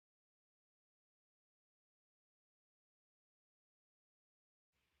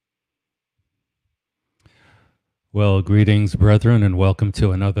Well, greetings, brethren, and welcome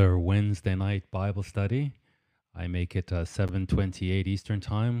to another Wednesday night Bible study. I make it 7:28 Eastern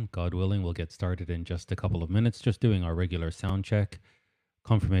Time. God willing, we'll get started in just a couple of minutes, just doing our regular sound check,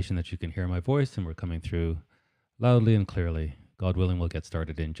 confirmation that you can hear my voice and we're coming through loudly and clearly. God willing, we'll get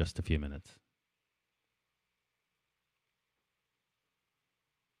started in just a few minutes.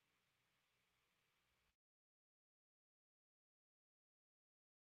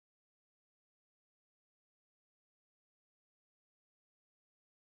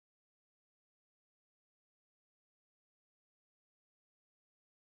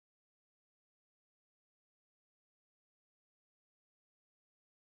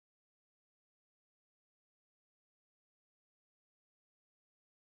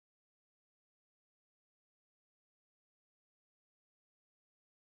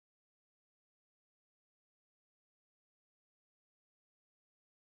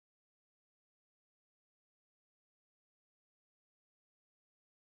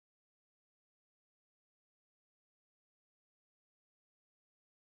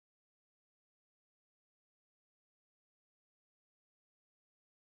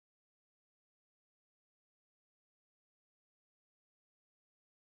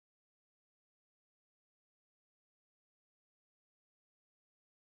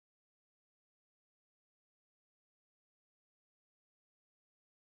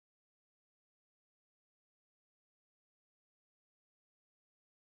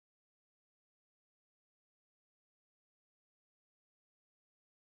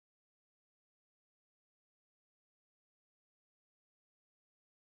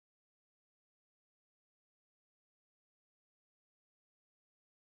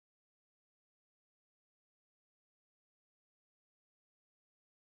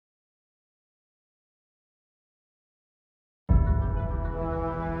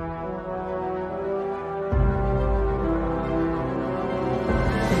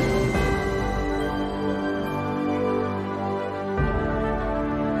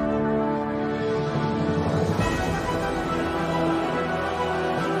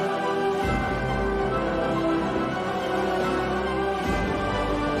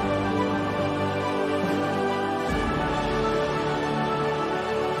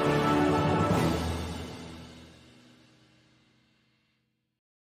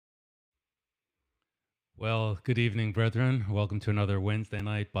 Well, good evening, brethren. Welcome to another Wednesday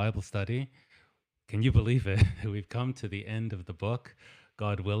night Bible study. Can you believe it? We've come to the end of the book.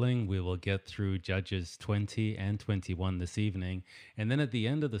 God willing, we will get through Judges 20 and 21 this evening. And then at the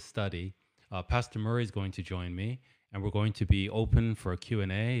end of the study, Pastor Murray is going to join me, and we're going to be open for a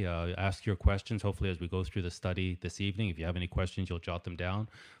Q&A. Ask your questions, hopefully, as we go through the study this evening. If you have any questions, you'll jot them down.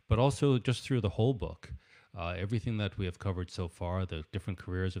 But also just through the whole book, everything that we have covered so far, the different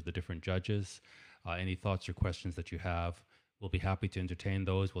careers of the different judges, any thoughts or questions that you have. We'll be happy to entertain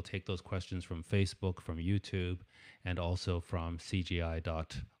those. We'll take those questions from Facebook, from YouTube, and also from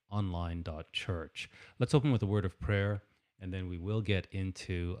cgi.online.church. Let's open with a word of prayer, and then we will get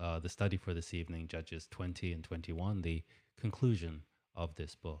into the study for this evening, Judges 20 and 21, the conclusion of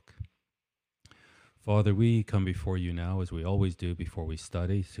this book. Father, we come before you now, as we always do before we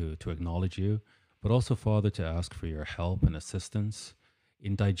study, to acknowledge you, but also, Father, to ask for your help and assistance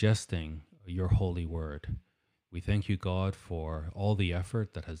in digesting your holy word. We thank you, God, for all the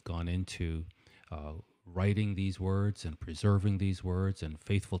effort that has gone into writing these words and preserving these words and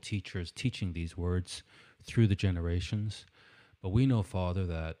faithful teachers teaching these words through the generations. But we know, Father,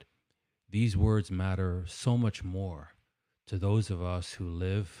 that these words matter so much more to those of us who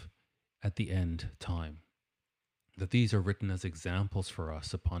live at the end time, that these are written as examples for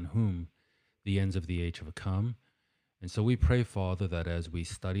us upon whom the ends of the age have come. And so we pray, Father, that as we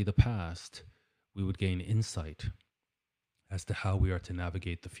study the past, we would gain insight as to how we are to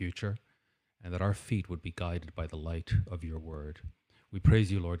navigate the future, and that our feet would be guided by the light of your word. We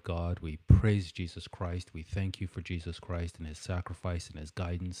praise you, Lord God. We praise Jesus Christ. We thank you for Jesus Christ and his sacrifice and his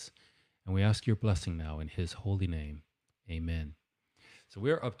guidance. And we ask your blessing now in his holy name. Amen. So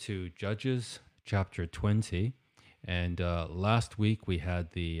we're up to Judges chapter 20. And last week we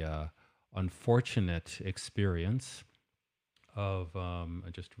had the unfortunate experience of,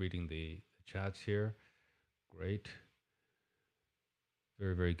 just reading the chats here. Great.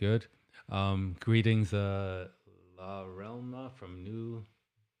 Very, very good. Greetings, La Relma from New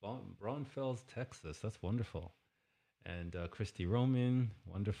Braunfels, Texas. That's wonderful. And Christy Roman,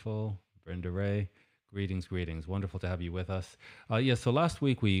 wonderful. Brenda Ray, greetings, greetings. Wonderful to have you with us. So last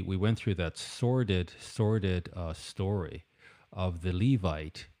week we went through that sordid story of the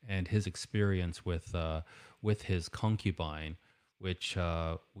Levite and his experience with his concubine which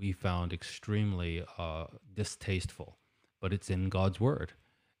we found extremely distasteful, but it's in God's word.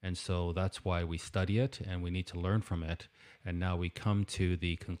 And so that's why we study it and we need to learn from it. And now we come to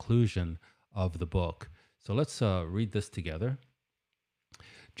the conclusion of the book. So let's read this together.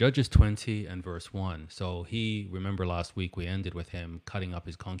 Judges 20 and verse 1. So remember last week we ended with him cutting up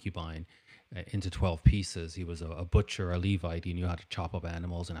his concubine into 12 pieces. He was a butcher, a Levite. He knew how to chop up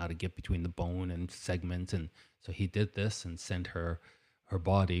animals and how to get between the bone and segment. And so he did this and sent her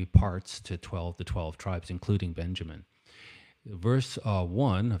body parts to the 12 tribes, including Benjamin. Verse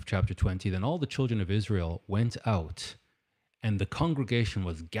 1 of chapter 20, then all the children of Israel went out, and the congregation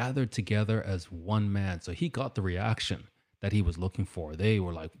was gathered together as one man. So he got the reaction that he was looking for. They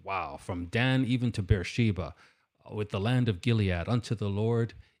were like, wow, from Dan even to Beersheba, with the land of Gilead, unto the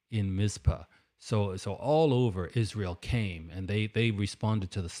Lord in Mizpah. So all over Israel came, and they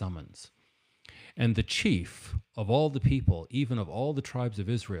responded to the summons. And the chief of all the people, even of all the tribes of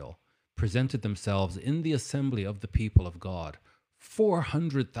Israel, presented themselves in the assembly of the people of God,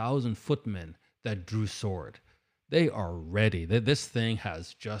 400,000 footmen that drew sword. They are ready. This thing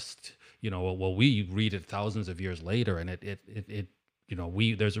has just, well, we read it thousands of years later, and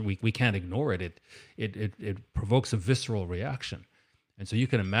we can't ignore it. It provokes a visceral reaction. And so you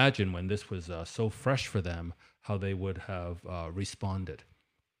can imagine when this was so fresh for them, how they would have responded.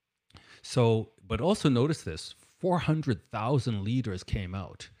 So, but also notice this, 400,000 leaders came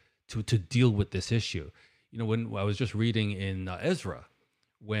out to deal with this issue. When I was just reading in Ezra,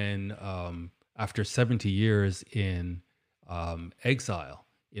 when after 70 years in exile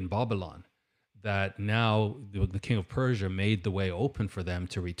in Babylon, that now the king of Persia made the way open for them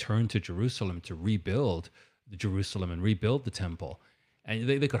to return to Jerusalem, to rebuild Jerusalem and rebuild the temple. And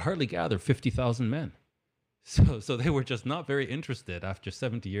they could hardly gather 50,000 men. So they were just not very interested after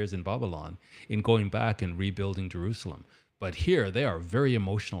 70 years in Babylon in going back and rebuilding Jerusalem. But here they are very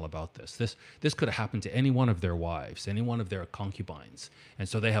emotional about this. This could have happened to any one of their wives, any one of their concubines. And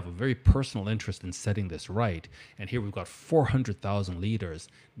so they have a very personal interest in setting this right. And here we've got 400,000 leaders,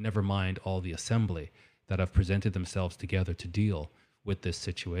 never mind all the assembly, that have presented themselves together to deal with this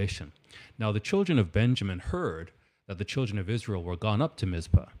situation. Now the children of Benjamin heard that the children of Israel were gone up to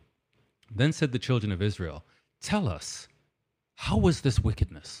Mizpah. Then said the children of Israel, tell us, how was this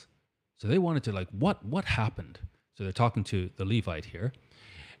wickedness? So they wanted to what happened? So they're talking to the Levite here.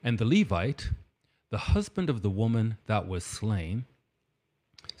 And the Levite, the husband of the woman that was slain.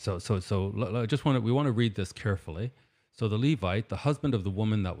 So we want to read this carefully. So the Levite, the husband of the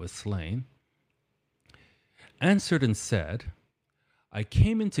woman that was slain, answered and said, I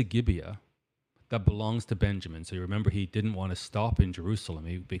came into Gibeah that belongs to Benjamin. So you remember he didn't want to stop in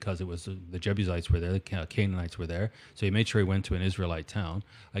Jerusalem because it was the Jebusites were there, the Canaanites were there. So he made sure he went to an Israelite town.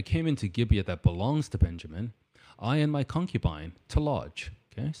 I came into Gibeah that belongs to Benjamin, I and my concubine, to lodge.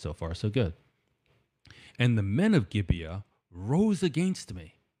 Okay, so far so good. And the men of Gibeah rose against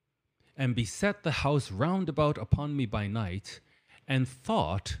me and beset the house round about upon me by night, and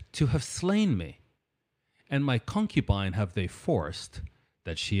thought to have slain me. And my concubine have they forced,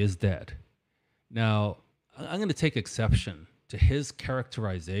 that she is dead. Now, I'm going to take exception to his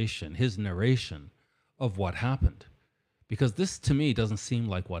characterization, his narration of what happened, because this to me doesn't seem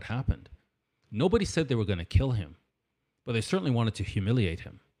like what happened. Nobody said they were going to kill him, but they certainly wanted to humiliate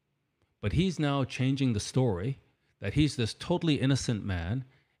him. But he's now changing the story that he's this totally innocent man,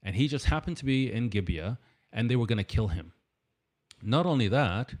 and he just happened to be in Gibeah, and they were going to kill him. Not only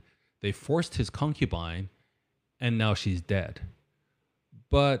that, they forced his concubine, and now she's dead.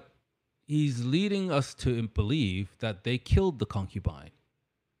 But he's leading us to believe that they killed the concubine.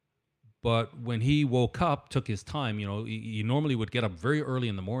 But when he woke up, took his time, he normally would get up very early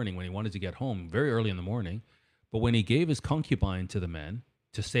in the morning when he wanted to get home, very early in the morning. But when he gave his concubine to the men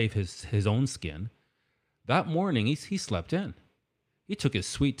to save his own skin, that morning he slept in. He took his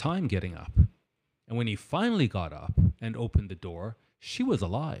sweet time getting up. And when he finally got up and opened the door, she was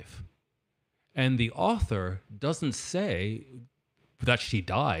alive. And the author doesn't say that she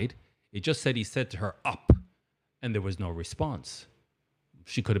died. It just said he said to her, up, and there was no response.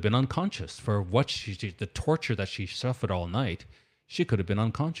 She could have been unconscious for the torture that she suffered all night. She could have been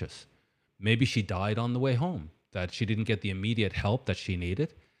unconscious. Maybe she died on the way home, that she didn't get the immediate help that she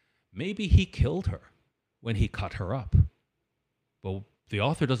needed. Maybe he killed her when he cut her up. But the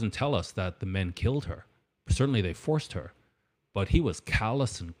author doesn't tell us that the men killed her. Certainly they forced her, but he was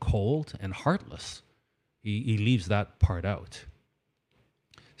callous and cold and heartless. He leaves that part out.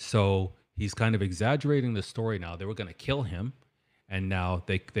 So he's kind of exaggerating the story now. They were going to kill him, and now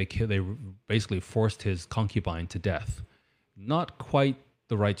they basically forced his concubine to death. Not quite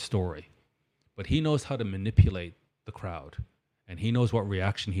the right story, but he knows how to manipulate the crowd, and he knows what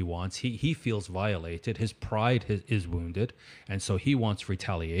reaction he wants. He feels violated. His pride is wounded, and so he wants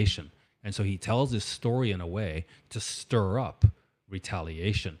retaliation. And so he tells his story in a way to stir up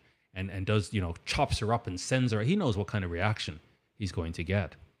retaliation, and does, chops her up and sends her. He knows what kind of reaction he's going to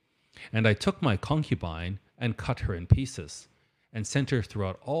get. And I took my concubine and cut her in pieces and sent her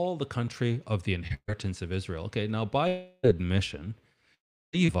throughout all the country of the inheritance of Israel. Okay, now by admission,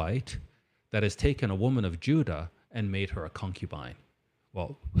 Levite that has taken a woman of Judah and made her a concubine.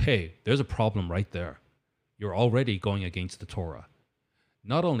 Well, hey, there's a problem right there. You're already going against the Torah.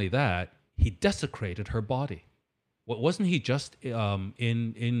 Not only that, he desecrated her body. Wasn't he just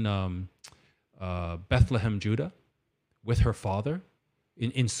in Bethlehem, Judah, with her father,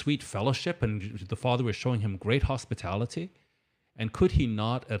 in sweet fellowship, and the father was showing him great hospitality? And could he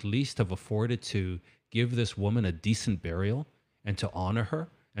not at least have afforded to give this woman a decent burial and to honor her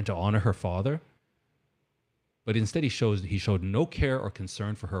and to honor her father? But instead he showed no care or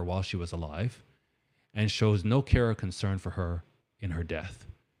concern for her while she was alive, and shows no care or concern for her in her death.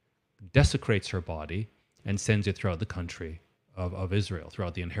 Desecrates her body and sends it throughout the country of Israel,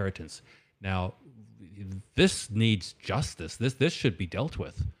 throughout the inheritance. Now, this needs justice. This should be dealt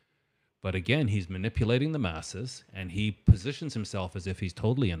with. But again, he's manipulating the masses, and he positions himself as if he's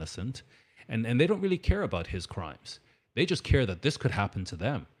totally innocent, and they don't really care about his crimes. They just care that this could happen to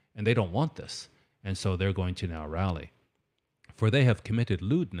them, and they don't want this. And so they're going to now rally. For they have committed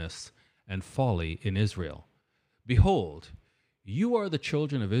lewdness and folly in Israel. Behold, you are the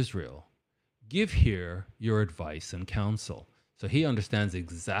children of Israel. Give here your advice and counsel. So he understands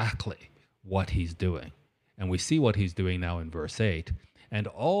exactly what he's doing. And we see what he's doing now in verse 8. And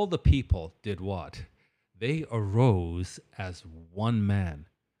all the people did what? They arose as one man,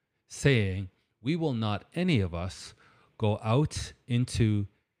 saying, we will not any of us go out into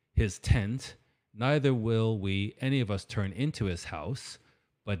his tent, neither will we any of us turn into his house.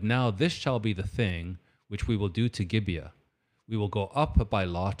 But now this shall be the thing which we will do to Gibeah. We will go up by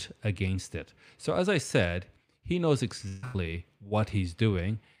lot against it. So as I said, he knows exactly what he's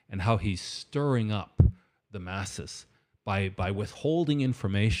doing and how he's stirring up the masses by withholding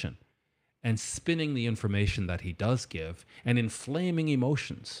information and spinning the information that he does give and inflaming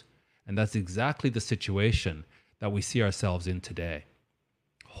emotions. And that's exactly the situation that we see ourselves in today.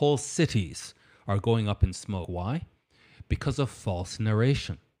 Whole cities are going up in smoke. Why? Because of false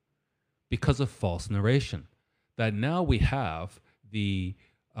narration. Because of false narration. That now we have the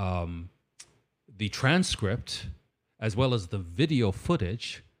transcript as well as the video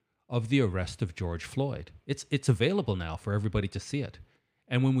footage of the arrest of George Floyd. It's available now for everybody to see it.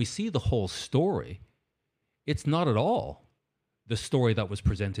 And when we see the whole story, it's not at all the story that was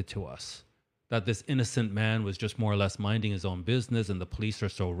presented to us, that this innocent man was just more or less minding his own business and the police are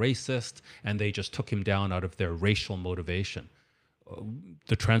so racist and they just took him down out of their racial motivation.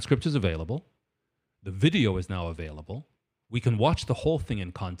 The transcript is available. The video is now available. We can watch the whole thing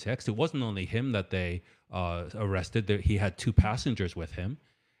in context. It wasn't only him that they arrested. He had two passengers with him,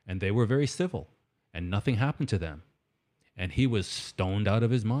 and they were very civil, and nothing happened to them. And he was stoned out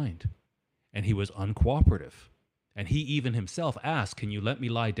of his mind, and he was uncooperative. And he even himself asked, can you let me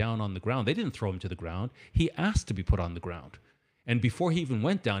lie down on the ground? They didn't throw him to the ground. He asked to be put on the ground. And before he even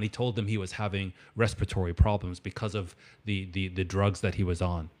went down, he told them he was having respiratory problems because of the drugs that he was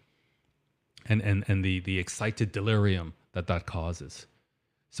on. And the excited delirium that causes.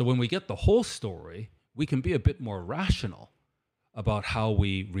 So when we get the whole story, we can be a bit more rational about how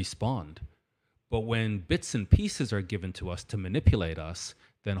we respond. But when bits and pieces are given to us to manipulate us,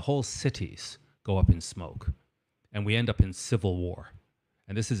 then whole cities go up in smoke. And we end up in civil war.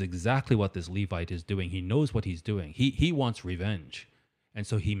 And this is exactly what this Levite is doing. He knows what he's doing. He wants revenge. And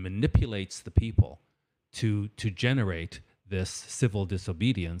so he manipulates the people to generate this civil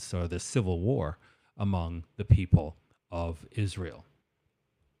disobedience or this civil war among the people of Israel.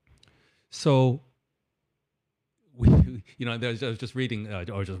 So, I was just reading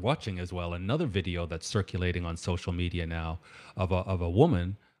or just watching as well another video that's circulating on social media now of a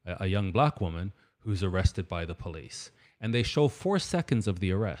woman, a young black woman, who's arrested by the police. And they show 4 seconds of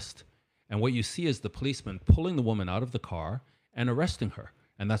the arrest. And what you see is the policeman pulling the woman out of the car and arresting her.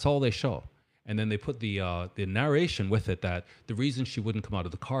 And that's all they show. And then they put the narration with it that the reason she wouldn't come out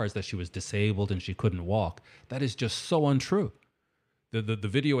of the car is that she was disabled and she couldn't walk. That is just so untrue. The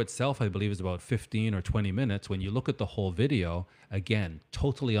video itself, I believe, is about 15 or 20 minutes. When you look at the whole video, again,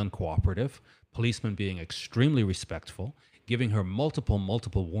 totally uncooperative, policemen being extremely respectful, giving her multiple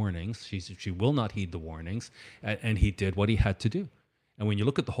warnings. She will not heed the warnings, and he did what he had to do. And when you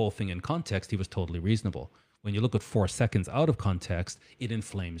look at the whole thing in context, he was totally reasonable. When you look at 4 seconds out of context, it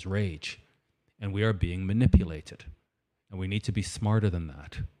inflames rage. And we are being manipulated. And we need to be smarter than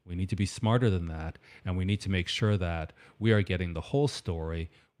that. We need to be smarter than that. And we need to make sure that we are getting the whole story.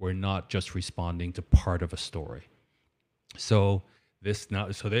 We're not just responding to part of a story. So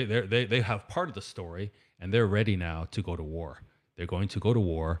they have part of the story, and they're ready now to go to war. They're going to go to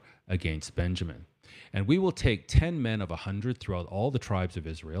war against Benjamin. And we will take 10 men of 100 throughout all the tribes of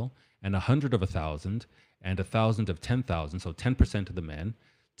Israel, and 100 of 1,000, and 1,000 of 10,000, so 10% of the men,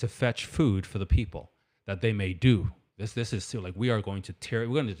 to fetch food for the people, that they may do. This is like we're going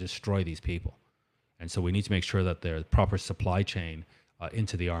to destroy these people. And so we need to make sure that there's proper supply chain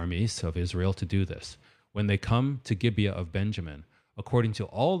into the armies of Israel to do this. When they come to Gibeah of Benjamin, according to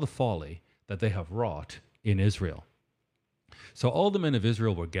all the folly that they have wrought in Israel. So all the men of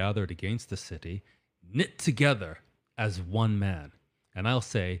Israel were gathered against the city, knit together as one man. And I'll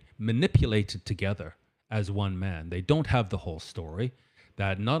say manipulated together as one man. They don't have the whole story,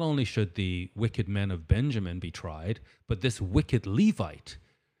 that not only should the wicked men of Benjamin be tried, but this wicked Levite,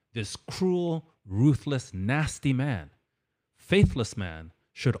 this cruel, ruthless, nasty man, faithless man,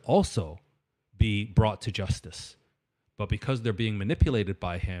 should also be brought to justice. But because they're being manipulated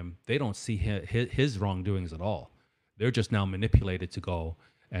by him, they don't see his wrongdoings at all. They're just now manipulated to go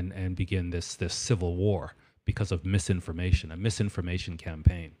and begin this civil war because of misinformation, a misinformation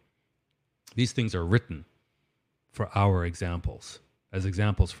campaign. These things are written for our examples, as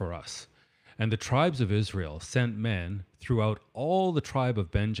examples for us. And the tribes of Israel sent men throughout all the tribe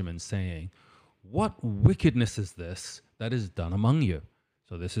of Benjamin, saying, "What wickedness is this that is done among you?"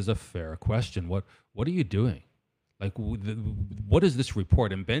 So this is a fair question. What are you doing? Like, what is this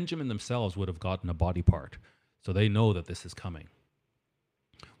report? And Benjamin themselves would have gotten a body part, so they know that this is coming.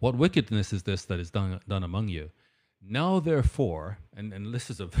 What wickedness is this that is done among you? Now therefore, and this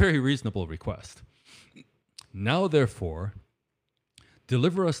is a very reasonable request. Now therefore,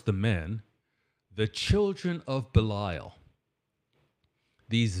 deliver us the men, the children of Belial.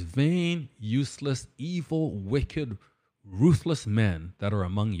 These vain, useless, evil, wicked, ruthless men that are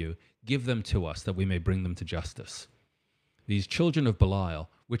among you, give them to us that we may bring them to justice. These children of Belial,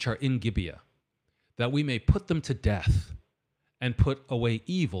 which are in Gibeah, that we may put them to death and put away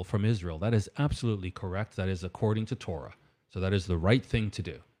evil from Israel. That is absolutely correct. That is according to Torah. So that is the right thing to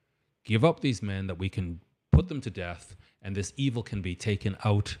do. Give up these men that we can put them to death and this evil can be taken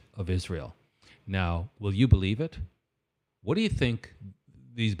out of Israel. Now, will you believe it? What do you think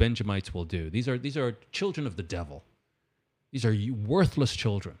these Benjamites will do? These are children of the devil. These are worthless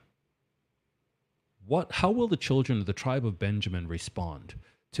children. How will the children of the tribe of Benjamin respond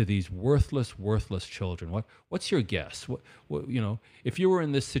to these worthless children? What's your guess? If you were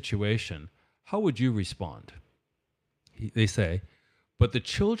in this situation, how would you respond? They say, but the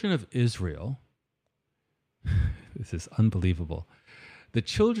children of Israel, this is unbelievable. The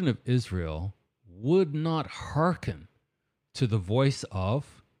children of Israel would not hearken to the voice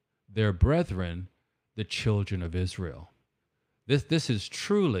of their brethren, the children of Israel. This is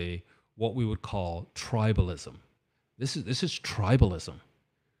truly what we would call tribalism. This is tribalism.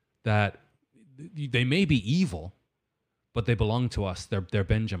 That they may be evil, but they belong to us. They're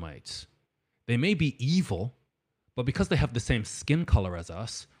Benjamites. They may be evil, but because they have the same skin color as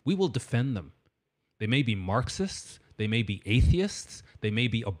us, we will defend them. They may be Marxists, they may be atheists, they may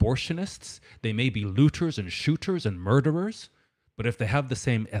be abortionists, they may be looters and shooters and murderers, but if they have the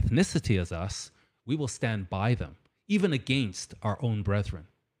same ethnicity as us, we will stand by them, even against our own brethren.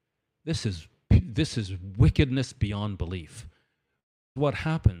 This is wickedness beyond belief. What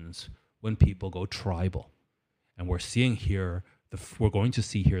happens when people go tribal? And we're going to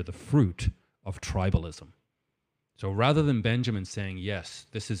see here the fruit of tribalism. So rather than Benjamin saying, yes,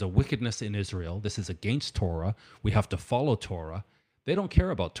 this is a wickedness in Israel, this is against Torah, we have to follow Torah, they don't care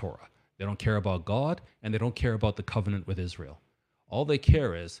about Torah. They don't care about God, and they don't care about the covenant with Israel. All they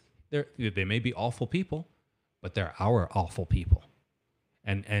care is, they may be awful people, but they're our awful people.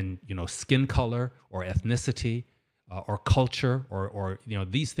 And skin color or ethnicity or culture or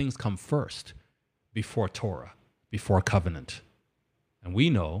these things come first before Torah, before covenant. And we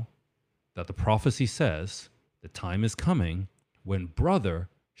know that the prophecy says the time is coming when brother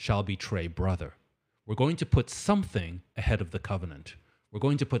shall betray brother. We're going to put something ahead of the covenant. We're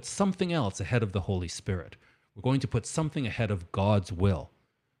going to put something else ahead of the Holy Spirit. We're going to put something ahead of God's will,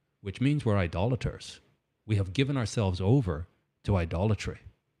 which means we're idolaters. We have given ourselves over to idolatry.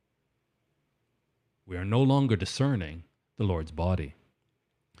 We are no longer discerning the Lord's body.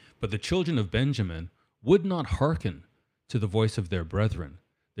 But the children of Benjamin would not hearken to the voice of their brethren,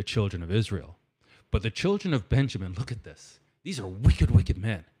 the children of Israel. But the children of Benjamin, look at this. These are wicked, wicked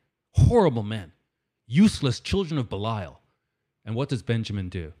men, horrible men, useless children of Belial. And what does Benjamin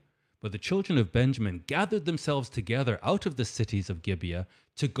do? But the children of Benjamin gathered themselves together out of the cities of Gibeah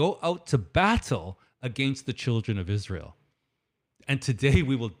to go out to battle against the children of Israel. And today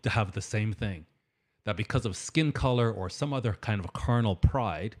we will have the same thing, that because of skin color or some other kind of carnal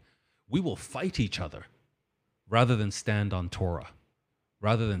pride, we will fight each other rather than stand on Torah,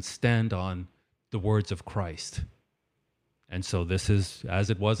 rather than stand on the words of Christ. And so this is, as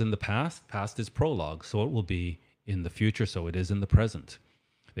it was in the past, past is prologue, so it will be in the future, so it is in the present.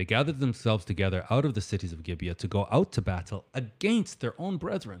 They gathered themselves together out of the cities of Gibeah to go out to battle against their own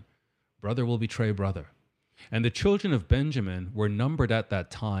brethren. Brother will betray brother. And the children of Benjamin were numbered at that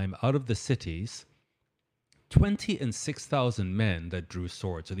time out of the cities 26,000 men that drew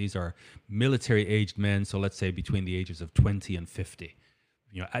swords. So these are military-aged men, so let's say between the ages of 20 and 50.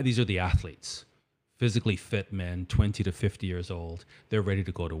 These are the athletes, physically fit men, 20 to 50 years old. They're ready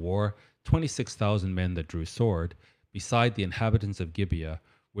to go to war. 26,000 men that drew sword, beside the inhabitants of Gibeah,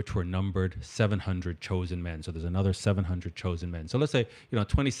 which were numbered 700 chosen men. So there's another 700 chosen men. So let's say,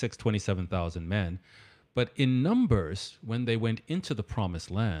 27,000 men. But in numbers, when they went into the promised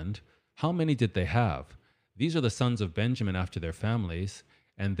land, how many did they have? These are the sons of Benjamin after their families,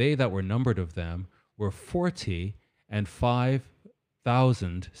 and they that were numbered of them were 40 and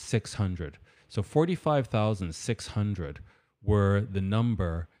 5,600. So 45,600 were the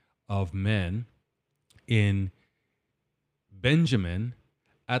number of men in Benjamin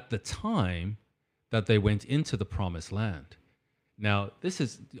at the time that they went into the promised land. Now, this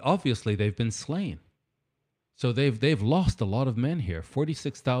is obviously they've been slain. So they've lost a lot of men here.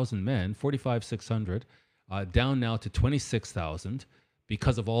 46,000 men, 45,600, down now to 26,000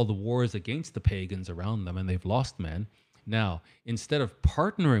 because of all the wars against the pagans around them, and they've lost men. Now, instead of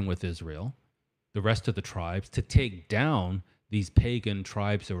partnering with Israel, the rest of the tribes, to take down these pagan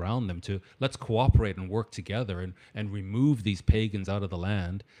tribes around them, to let's cooperate and work together and remove these pagans out of the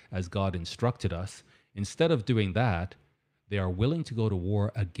land as God instructed us, instead of doing that, they are willing to go to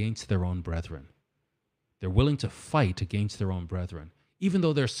war against their own brethren. They're willing to fight against their own brethren, even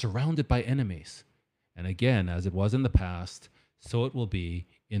though they're surrounded by enemies. And again, as it was in the past, so it will be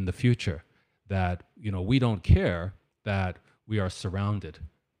in the future, that, we don't care that we are surrounded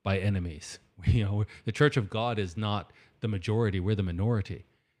by enemies. The Church of God is not the majority, we're the minority.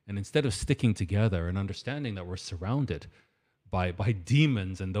 And instead of sticking together and understanding that we're surrounded by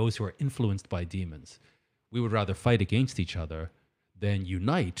demons and those who are influenced by demons, we would rather fight against each other than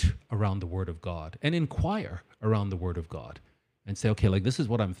unite around the Word of God and inquire around the Word of God and say, okay, this is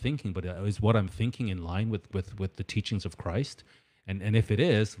what I'm thinking, but is what I'm thinking in line with the teachings of Christ? And if it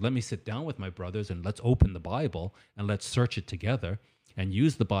is, let me sit down with my brothers and let's open the Bible and let's search it together and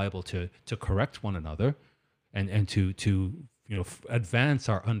use the Bible to correct one another and to advance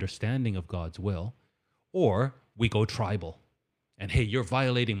our understanding of God's will. Or we go tribal and, hey, you're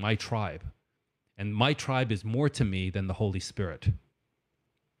violating my tribe, and my tribe is more to me than the Holy Spirit.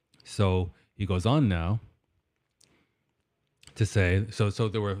 So he goes on now to say, so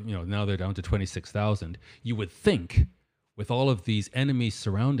there were, now they're down to 26,000. You would think, with all of these enemies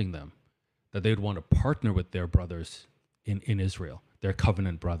surrounding them, that they'd want to partner with their brothers in Israel, their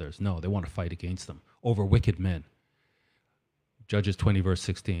covenant brothers. No, they want to fight against them over wicked men. Judges 20, verse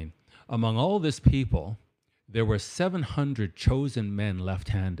 16. Among all this people, there were 700 chosen men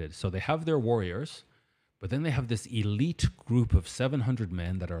left-handed. So they have their warriors, but then they have this elite group of 700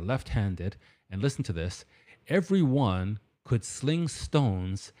 men that are left-handed. And listen to this. Every one could sling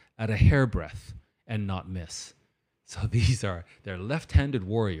stones at a hairbreadth and not miss. So they're left-handed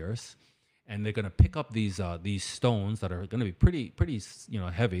warriors, and they're going to pick up these stones that are going to be pretty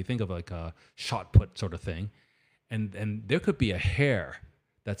heavy. Think of like a shot put sort of thing. And there could be a hair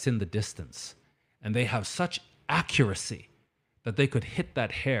that's in the distance, and they have such accuracy that they could hit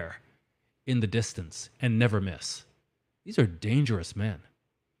that hair in the distance and never miss. These are dangerous men.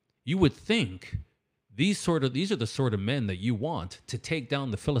 You would think these are the sort of men that you want to take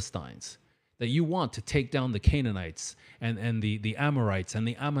down the Philistines, that you want to take down the Canaanites and the Amorites and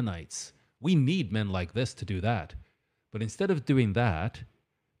the Ammonites. We need men like this to do that. But instead of doing that,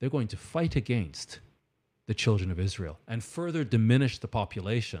 they're going to fight against the children of Israel and further diminish the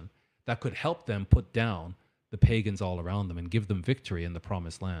population that could help them put down the pagans all around them and give them victory in the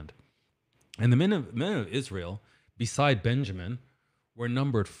promised land. And the men of Israel, beside Benjamin, were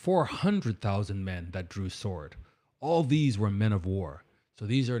numbered 400,000 men that drew sword. All these were men of war. So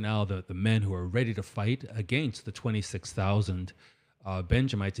these are now the men who are ready to fight against the 26,000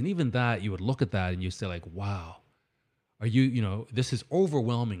 Benjamites. And even that, you would look at that and you say wow, are this is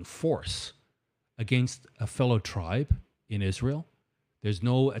overwhelming force against a fellow tribe in Israel. There's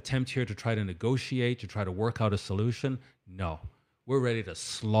no attempt here to try to negotiate, to try to work out a solution. No, We're ready to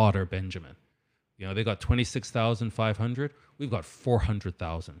slaughter Benjamin. You know, they got 26,500. We've got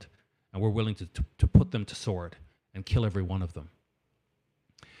 400,000. And we're willing to put them to sword and kill every one of them.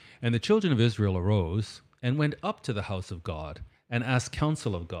 And the children of Israel arose and went up to the house of God and asked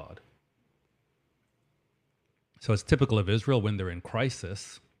counsel of God. So it's typical of Israel when they're in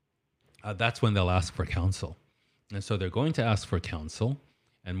crisis, that's when they'll ask for counsel. And so they're going to ask for counsel.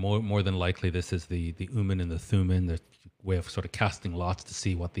 And more than likely, this is the Urim and the Thummim, the way of sort of casting lots to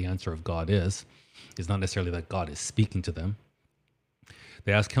see what the answer of God is. It's not necessarily that God is speaking to them.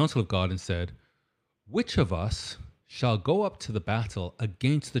 They asked counsel of God and said, which of us shall go up to the battle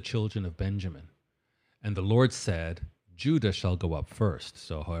against the children of Benjamin? And the Lord said, Judah shall go up first.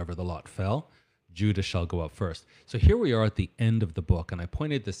 So however the lot fell, Judah shall go up first. So here we are at the end of the book, and I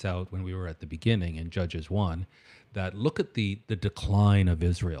pointed this out when we were at the beginning in Judges 1, that look at the decline of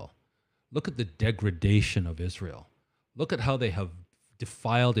Israel. Look at the degradation of Israel. Look at how they have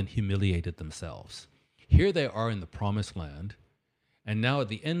defiled and humiliated themselves. Here they are in the promised land, and now at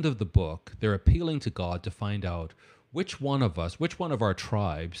the end of the book, they're appealing to God to find out which one of us, which one of our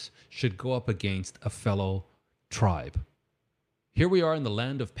tribes should go up against a fellow tribe. Here we are in the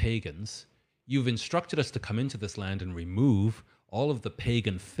land of pagans. You've instructed us to come into this land and remove all of the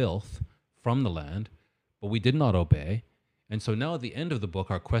pagan filth from the land, but we did not obey. And so now at the end of the book,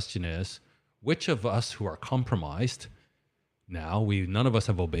 our question is, which of us who are compromised, now none of us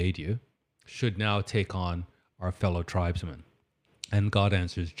have obeyed you, should now take on our fellow tribesmen? And God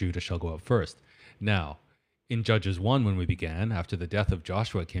answers, Judah shall go up first. Now, in Judges 1, when we began, after the death of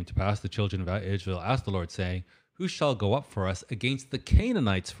Joshua came to pass, the children of Israel asked the Lord, saying, who shall go up for us against the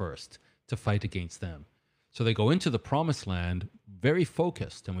Canaanites first to fight against them? So they go into the promised land very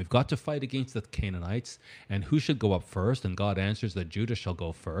focused, and we've got to fight against the Canaanites, and who should go up first? And God answers that Judah shall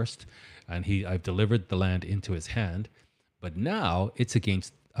go first, and I've delivered the land into his hand. But now it's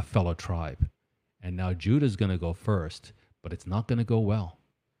against a fellow tribe, and now Judah's going to go first, but it's not going to go well.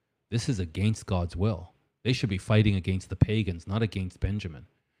 This is against God's will. They should be fighting against the pagans, not against Benjamin.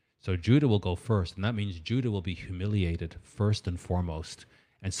 So Judah will go first, and that means Judah will be humiliated first and foremost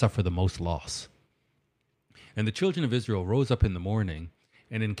and suffer the most loss. And the children of Israel rose up in the morning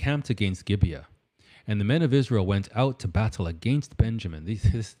and encamped against Gibeah. And the men of Israel went out to battle against Benjamin.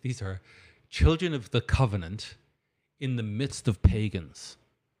 These are children of the covenant in the midst of pagans.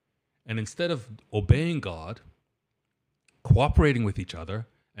 And instead of obeying God, cooperating with each other,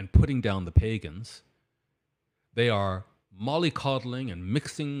 and putting down the pagans, they are mollycoddling and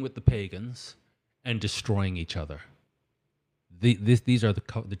mixing with the pagans and destroying each other. These are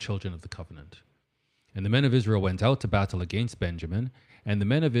the children of the covenant. And the men of Israel went out to battle against Benjamin, and the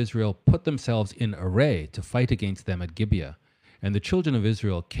men of Israel put themselves in array to fight against them at Gibeah. And the children of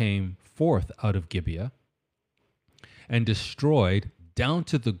Israel came forth out of Gibeah and destroyed down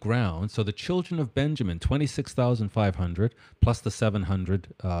to the ground. So the children of Benjamin, 26,500 plus the 700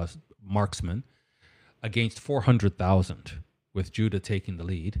 marksmen, against 400,000, with Judah taking the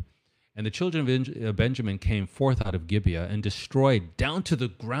lead. And the children of Benjamin came forth out of Gibeah and destroyed down to the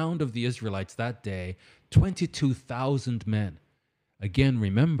ground of the Israelites that day 22,000 men. Again,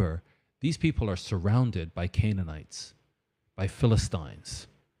 remember, these people are surrounded by Canaanites, by Philistines,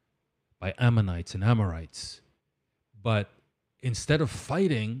 by Ammonites and Amorites. But instead of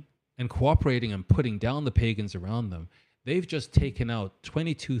fighting and cooperating and putting down the pagans around them, they've just taken out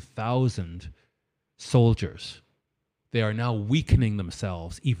 22,000 soldiers. They are now weakening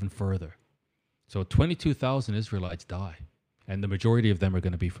themselves even further. So 22,000 Israelites die, and the majority of them are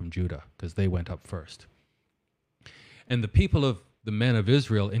going to be from Judah because they went up first. And the people of the men of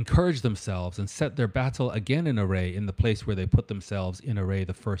Israel encouraged themselves and set their battle again in array in the place where they put themselves in array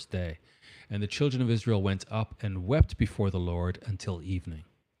the first day. And the children of Israel went up and wept before the Lord until evening,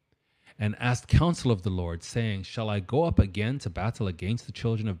 and asked counsel of the Lord, saying, shall I go up again to battle against the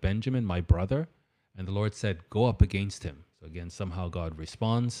children of Benjamin, my brother? And the Lord said, go up against him. So again, somehow God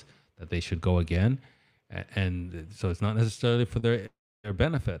responds that they should go again. And so it's not necessarily for their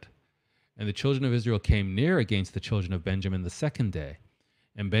benefit. And the children of Israel came near against the children of Benjamin the second day.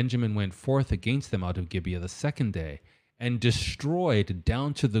 And Benjamin went forth against them out of Gibeah the second day, and destroyed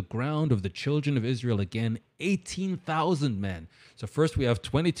down to the ground of the children of Israel again 18,000 men. So first we have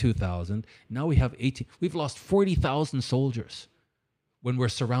 22,000. Now we have 18. We've lost 40,000 soldiers when we're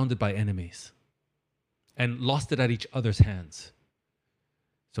surrounded by enemies, and lost it at each other's hands.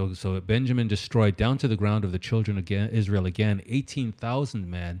 So Benjamin destroyed down to the ground of the children of Israel again 18,000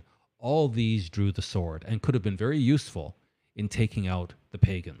 men. All these drew the sword and could have been very useful in taking out the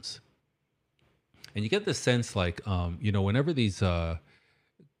pagans. And you get this sense like, whenever these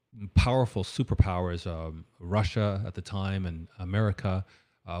powerful superpowers, Russia at the time and America,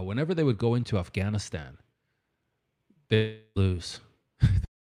 whenever they would go into Afghanistan, they lose.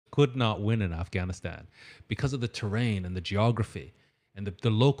 Could not win in Afghanistan because of the terrain and the geography. And the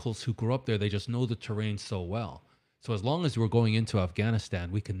locals who grew up there, they just know the terrain so well. So as long as we're going into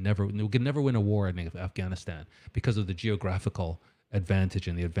Afghanistan, we can never win a war in Afghanistan because of the geographical advantage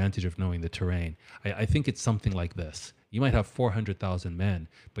and the advantage of knowing the terrain. I think it's something like this. You might have 400,000 men,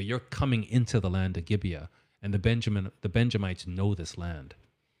 but you're coming into the land of Gibeah, and the Benjamites know this land.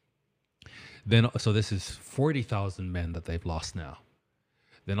 Then, so this is 40,000 men that they've lost now.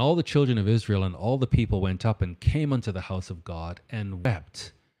 Then all the children of Israel and all the people went up and came unto the house of God and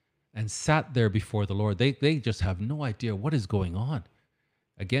wept and sat there before the Lord. They just have no idea what is going on.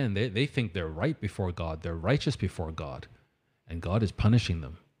 Again, they think they're right before God. They're righteous before God. And God is punishing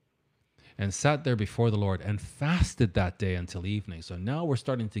them. And sat there before the Lord and fasted that day until evening. So now we're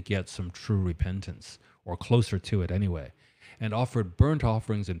starting to get some true repentance, or closer to it anyway. And offered burnt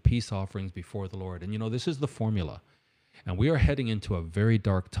offerings and peace offerings before the Lord. And this is the formula. And we are heading into a very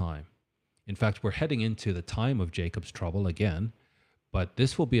dark time. In fact, we're heading into the time of Jacob's trouble again, but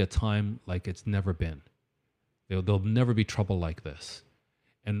this will be a time like it's never been. There'll never be trouble like this.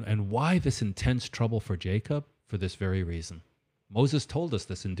 And why this intense trouble for Jacob? For this very reason. Moses told us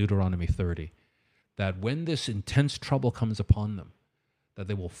this in Deuteronomy 30, that when this intense trouble comes upon them, that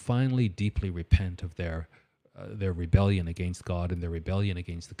they will finally deeply repent of their rebellion against God and their rebellion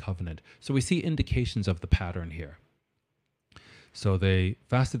against the covenant. So we see indications of the pattern here. So they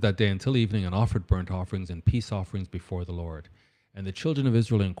fasted that day until evening and offered burnt offerings and peace offerings before the Lord. And the children of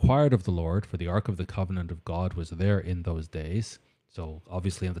Israel inquired of the Lord, for the ark of the covenant of God was there in those days. So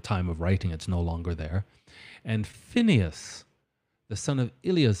obviously at the time of writing, it's no longer there. And Phinehas, the son of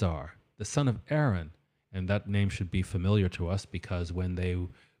Eleazar, the son of Aaron, and that name should be familiar to us because when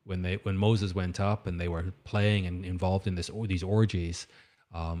Moses went up and they were playing and involved in these orgies,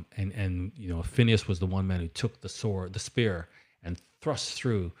 Phinehas was the one man who took the spear, and thrust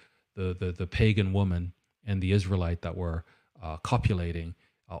through the pagan woman and the Israelite that were copulating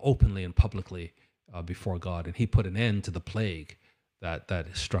openly and publicly before God. And he put an end to the plague that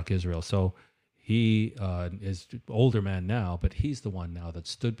struck Israel. So he is an older man now, but he's the one now that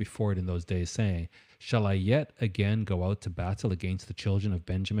stood before it in those days saying, shall I yet again go out to battle against the children of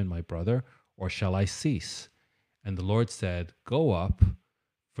Benjamin, my brother, or shall I cease? And the Lord said, go up,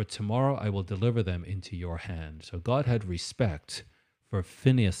 for tomorrow I will deliver them into your hand. So God had respect for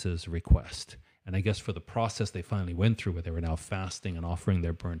Phinehas's request. And I guess for the process they finally went through where they were now fasting and offering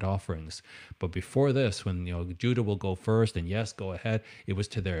their burnt offerings. But before this, when Judah will go first and yes, go ahead, it was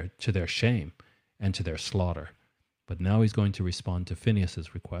to their shame and to their slaughter. But now he's going to respond to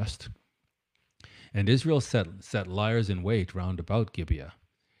Phinehas's request. And Israel set liers in wait round about Gibeah.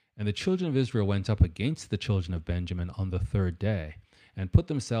 And the children of Israel went up against the children of Benjamin on the third day, and put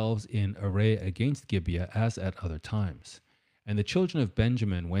themselves in array against Gibeah as at other times. And the children of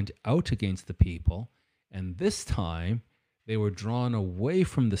Benjamin went out against the people, and this time they were drawn away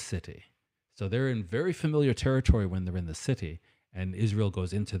from the city. So they're in very familiar territory when they're in the city, and Israel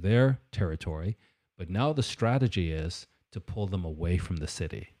goes into their territory. But now the strategy is to pull them away from the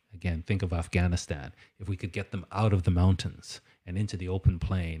city. Again, think of Afghanistan. If we could get them out of the mountains and into the open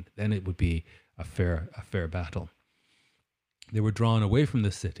plain, then it would be a fair battle. They were drawn away from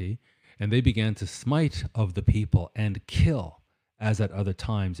the city, and they began to smite of the people and kill, as at other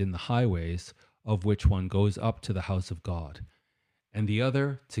times in the highways, of which one goes up to the house of God, and the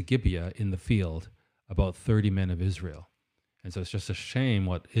other to Gibeah in the field, about 30 men of Israel. And so it's just a shame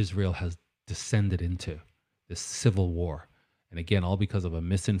what Israel has descended into, this civil war. And again, all because of a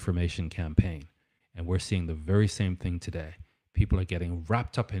misinformation campaign. And we're seeing the very same thing today. People are getting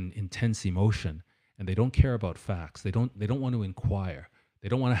wrapped up in intense emotion, and they don't care about facts. They don't want to inquire. They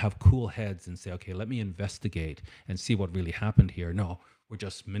don't want to have cool heads and say, okay, let me investigate and see what really happened here. No, we're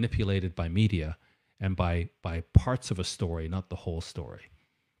just manipulated by media and by parts of a story, not the whole story.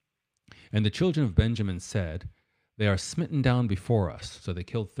 And the children of Benjamin said, they are smitten down before us. So they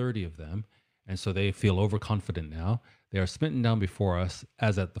killed 30 of them, and so they feel overconfident now. They are smitten down before us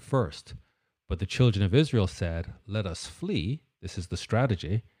as at the first. But the children of Israel said, let us flee. This is the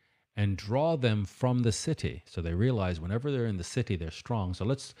strategy. And draw them from the city. So they realize whenever they're in the city, they're strong. So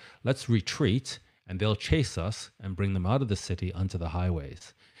let's retreat, and they'll chase us and bring them out of the city unto the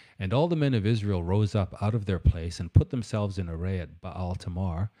highways. And all the men of Israel rose up out of their place and put themselves in array at Baal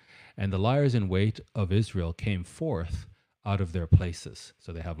Tamar. And the liers in wait of Israel came forth out of their places.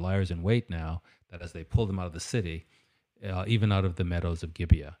 So they have liers in wait now, that as they pull them out of the city, even out of the meadows of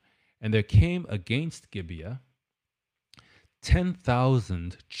Gibeah. And there came against Gibeah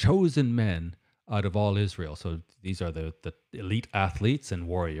 10,000 chosen men out of all Israel. So these are the elite athletes and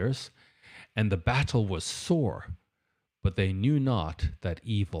warriors. And the battle was sore, but they knew not that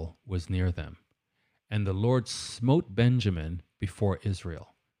evil was near them. And the Lord smote Benjamin before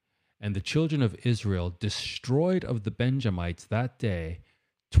Israel. And the children of Israel destroyed of the Benjamites that day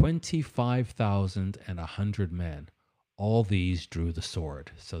 25,100 men. All these drew the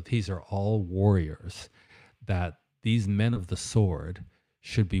sword. So these are all warriors, that these men of the sword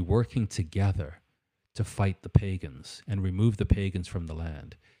should be working together to fight the pagans and remove the pagans from the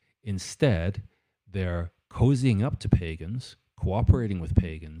land. Instead, they're cozying up to pagans, cooperating with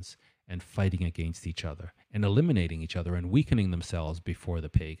pagans, and fighting against each other, and eliminating each other, and weakening themselves before the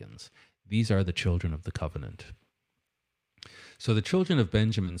pagans. These are the children of the covenant. So the children of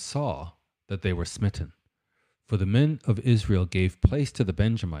Benjamin saw that they were smitten. For the men of Israel gave place to the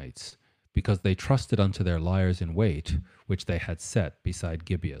Benjamites, because they trusted unto their liers in wait, which they had set beside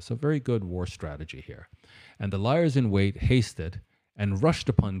Gibeah. So very good war strategy here. And the liers in wait hasted and rushed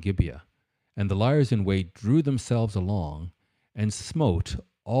upon Gibeah. And the liers in wait drew themselves along and smote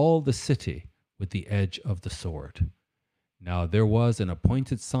all the city with the edge of the sword. Now there was an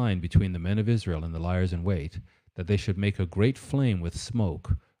appointed sign between the men of Israel and the liers in wait, that they should make a great flame with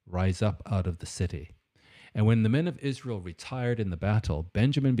smoke rise up out of the city. And when the men of Israel retired in the battle,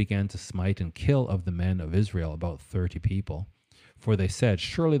 Benjamin began to smite and kill of the men of Israel about 30 people. For they said,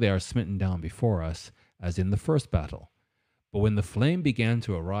 surely they are smitten down before us, as in the first battle. But when the flame began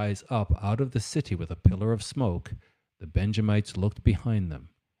to arise up out of the city with a pillar of smoke, the Benjamites looked behind them,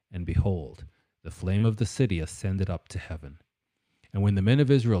 and behold, the flame of the city ascended up to heaven. And when the men of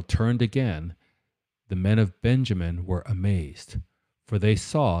Israel turned again, the men of Benjamin were amazed, for they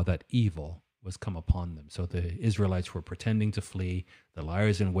saw that evil was come upon them. So the Israelites were pretending to flee. The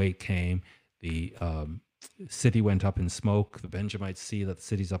liers in wait came. The city went up in smoke. The Benjamites see that the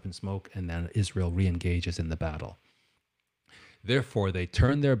city's up in smoke, and then Israel re-engages in the battle. Therefore they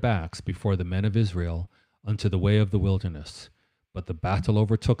turned their backs before the men of Israel unto the way of the wilderness. But the battle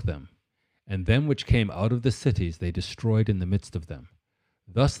overtook them, and them which came out of the cities they destroyed in the midst of them.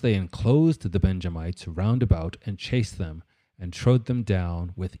 Thus they enclosed the Benjamites round about, and chased them, and trode them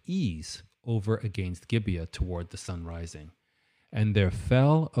down with ease over against Gibeah toward the sun rising. And there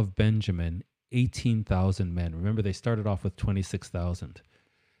fell of Benjamin 18,000 men. Remember, they started off with 26,000.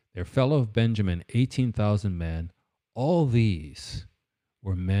 There fell of Benjamin 18,000 men. All these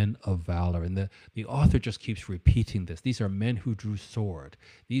were men of valor. And the author just keeps repeating this. These are men who drew sword.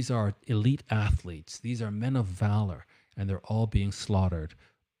 These are elite athletes. These are men of valor. And they're all being slaughtered,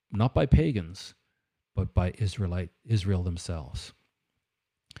 not by pagans, but by Israel themselves.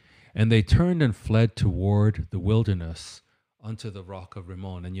 And they turned and fled toward the wilderness unto the rock of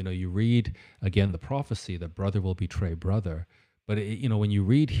Rimmon. And, you read, again, the prophecy that brother will betray brother. But, when you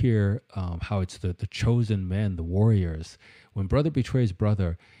read here how it's the chosen men, the warriors, when brother betrays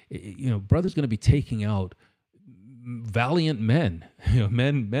brother, brother's going to be taking out valiant men,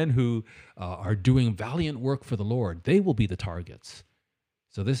 men who are doing valiant work for the Lord. They will be the targets.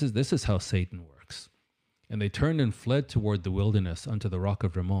 So this is how Satan works. And they turned and fled toward the wilderness unto the rock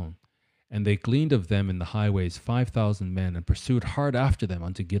of Rimmon. And they gleaned of them in the highways 5,000 men, and pursued hard after them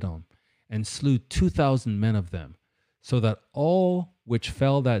unto Giddom, and slew 2,000 men of them, so that all which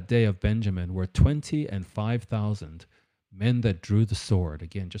fell that day of Benjamin were 25,000 men that drew the sword.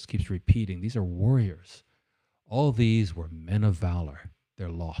 Again, just keeps repeating. These are warriors. All these were men of valor. They're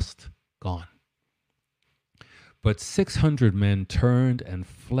lost, gone. But 600 men turned and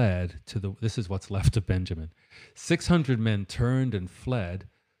fled to this is what's left of Benjamin. 600 men turned and fled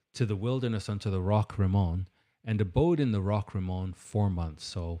to the wilderness unto the rock Rimmon, and abode in the rock Rimmon 4 months.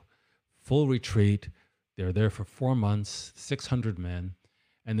 So full retreat. They're there for 4 months, 600 men.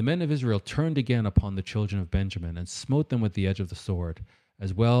 And the men of Israel turned again upon the children of Benjamin, and smote them with the edge of the sword,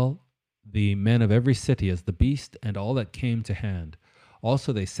 as well the men of every city as the beast and all that came to hand.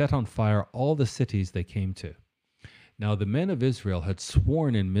 Also they set on fire all the cities they came to. Now the men of Israel had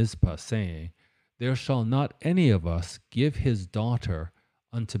sworn in Mizpah, saying, there shall not any of us give his daughter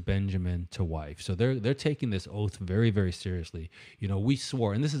unto Benjamin to wife. So they're taking this oath very, very seriously. We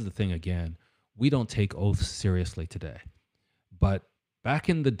swore, and this is the thing again, we don't take oaths seriously today. But back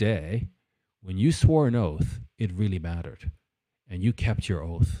in the day, when you swore an oath, it really mattered, and you kept your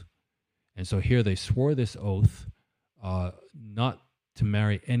oath. And so here they swore this oath not to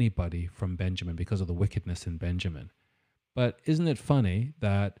marry anybody from Benjamin because of the wickedness in Benjamin. But isn't it funny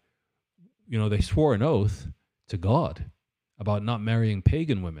that, they swore an oath to God about not marrying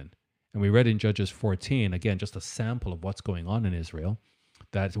pagan women? And we read in Judges 14, again, just a sample of what's going on in Israel.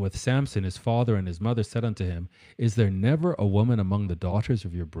 that with Samson his father and his mother said unto him, Is there never a woman among the daughters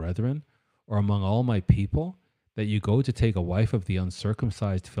of your brethren, or among all my people, that you go to take a wife of the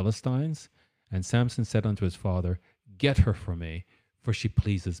uncircumcised Philistines? And Samson said unto his father, Get her for me, for she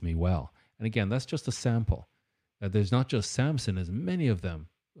pleases me well. And again, that's just a sample. That there's not just Samson, as many of them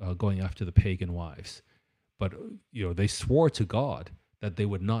going after the pagan wives. But they swore to God that they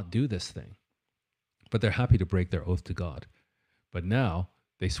would not do this thing. But they're happy to break their oath to God. But now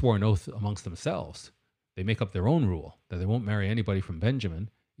they swore an oath amongst themselves. They make up their own rule that they won't marry anybody from Benjamin,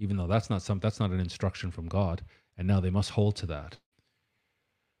 even though that's not an instruction from God. And now they must hold to that.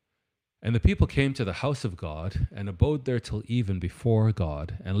 And the people came to the house of God and abode there till even before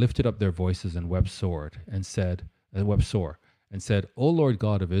God, and lifted up their voices and wept sore, and said, O Lord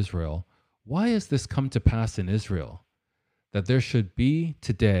God of Israel, why is this come to pass in Israel, that there should be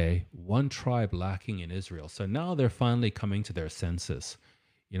today one tribe lacking in Israel? So now they're finally coming to their senses.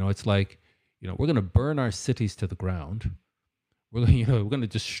 It's like, we're going to burn our cities to the ground. We're going to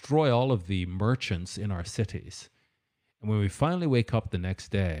destroy all of the merchants in our cities. And when we finally wake up the next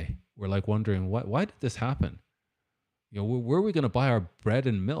day, we're like wondering, why did this happen? Where are we going to buy our bread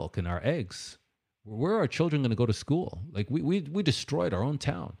and milk and our eggs? Where are our children going to go to school? Like we destroyed our own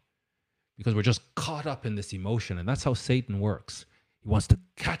town because we're just caught up in this emotion. And that's how Satan works. He wants to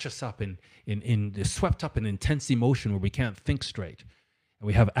catch us up in swept up in intense emotion where we can't think straight. And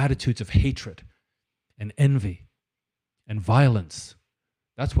we have attitudes of hatred and envy and violence.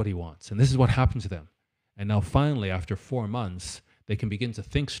 That's what he wants. And this is what happened to them. And now finally, after 4 months, they can begin to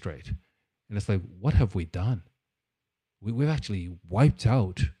think straight. And it's like, what have we done? We've actually wiped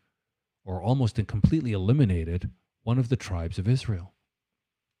out or almost completely eliminated one of the tribes of Israel.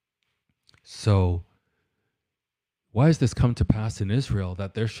 So why has this come to pass in Israel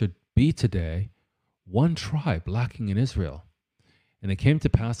that there should be today one tribe lacking in Israel? And it came to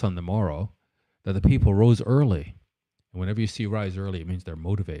pass on the morrow that the people rose early. And whenever you see rise early, it means they're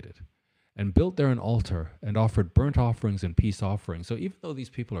motivated. And built there an altar and offered burnt offerings and peace offerings. So even though these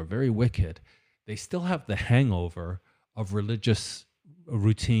people are very wicked, they still have the hangover of religious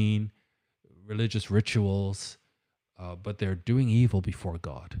routine, religious rituals, but they're doing evil before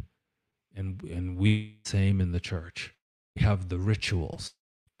God. And we, same in the church. We have the rituals,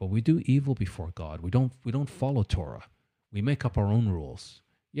 but we do evil before God. We don't follow Torah. We make up our own rules.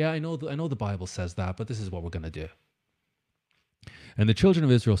 Yeah, I know the Bible says that, but this is what we're going to do. And the children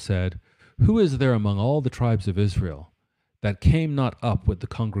of Israel said, Who is there among all the tribes of Israel that came not up with the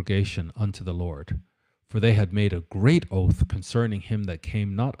congregation unto the Lord? For they had made a great oath concerning him that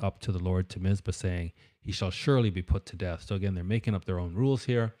came not up to the Lord to Mizpah, saying, He shall surely be put to death. So again, they're making up their own rules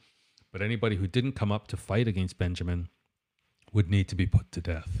here. But anybody who didn't come up to fight against Benjamin would need to be put to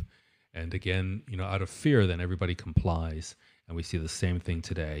death. And again, out of fear, then everybody complies. And we see the same thing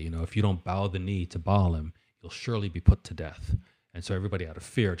today. If you don't bow the knee to Baalim, you'll surely be put to death. And so everybody out of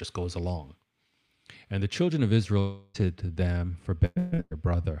fear just goes along. And the children of Israel said to them for their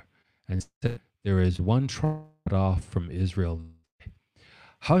brother, and said, There is one tribe off from Israel.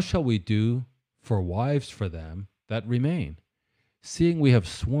 How shall we do for wives for them that remain, seeing we have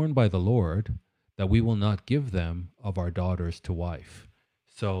sworn by the Lord that we will not give them of our daughters to wife?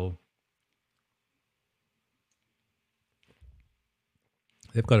 So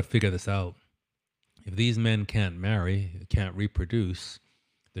they've got to figure this out. If these men can't marry, can't reproduce,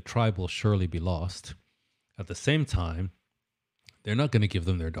 the tribe will surely be lost. At the same time, they're not going to give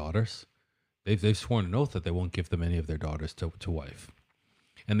them their daughters. They've sworn an oath that they won't give them any of their daughters to wife.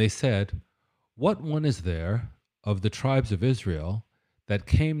 And they said, What one is there of the tribes of Israel that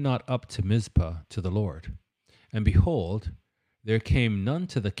came not up to Mizpah to the Lord? And behold, there came none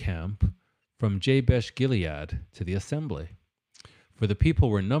to the camp from Jabesh Gilead to the assembly. For the people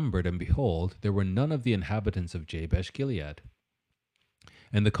were numbered, and behold, there were none of the inhabitants of Jabesh Gilead.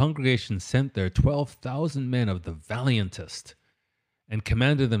 And the congregation sent there 12,000 men of the valiantest, and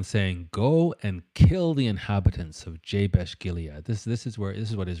commanded them, saying, Go and kill the inhabitants of Jabesh Gilead. This is what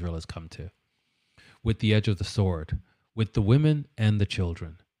Israel has come to, with the edge of the sword, with the women and the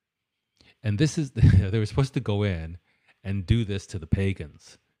children. And this is they were supposed to go in and do this to the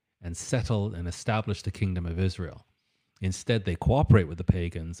pagans and settle and establish the kingdom of Israel. Instead, they cooperate with the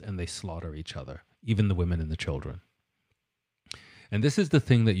pagans and they slaughter each other, even the women and the children. And this is the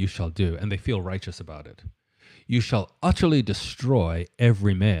thing that you shall do, and they feel righteous about it. You shall utterly destroy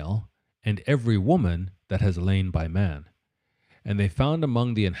every male and every woman that has lain by man. And they found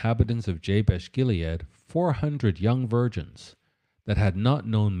among the inhabitants of Jabesh Gilead 400 young virgins that had not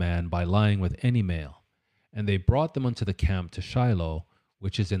known man by lying with any male. And they brought them unto the camp to Shiloh,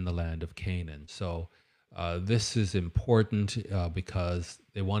 which is in the land of Canaan. So This is important because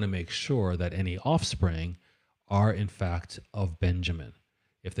they want to make sure that any offspring are in fact of Benjamin.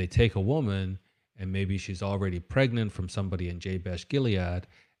 If they take a woman and maybe she's already pregnant from somebody in Jabesh Gilead,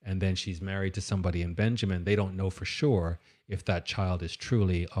 and then she's married to somebody in Benjamin, they don't know for sure if that child is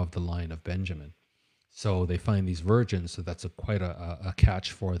truly of the line of Benjamin. So they find these virgins, so that's quite a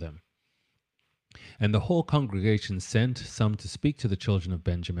catch for them. And the whole congregation sent some to speak to the children of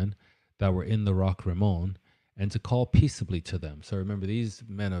Benjamin that were in the rock Rimmon, and to call peaceably to them. So remember, these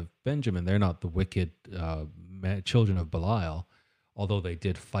men of Benjamin, they're not the wicked children of Belial, although they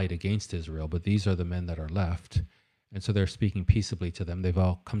did fight against Israel, but these are the men that are left. And so they're speaking peaceably to them. They've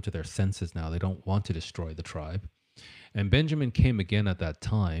all come to their senses now. They don't want to destroy the tribe. And Benjamin came again at that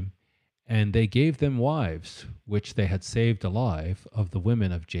time, and they gave them wives, which they had saved alive of the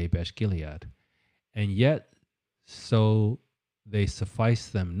women of Jabesh Gilead. And yet, so they suffice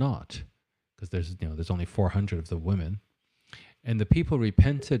them not, because there's only 400 of the women. And the people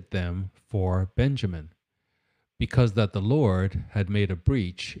repented them for Benjamin, because that the Lord had made a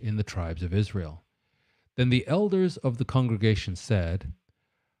breach in the tribes of Israel. Then the elders of the congregation said,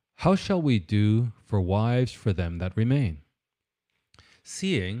 how shall we do for wives for them that remain,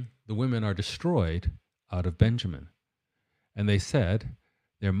 seeing the women are destroyed out of Benjamin? And they said,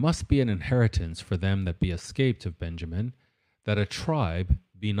 there must be an inheritance for them that be escaped of Benjamin, that a tribe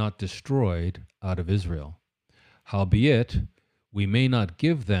be not destroyed out of Israel. Howbeit, we may not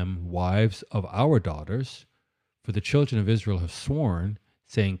give them wives of our daughters, for the children of Israel have sworn,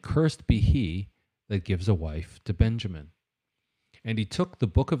 saying, cursed be he that gives a wife to Benjamin. And he took the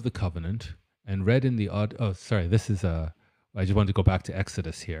book of the covenant and read in the I just wanted to go back to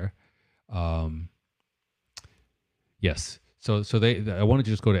Exodus here. Yes. So I wanted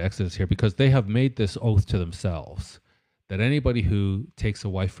to just go to Exodus here, because they have made this oath to themselves that anybody who takes a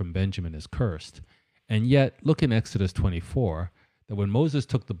wife from Benjamin is cursed. And yet, look in Exodus 24, that when Moses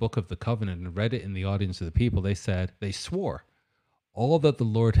took the book of the covenant and read it in the audience of the people, they swore, all that the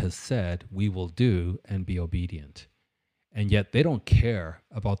Lord has said, we will do and be obedient. And yet they don't care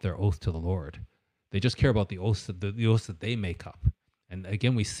about their oath to the Lord. They just care about the oaths that they make up. And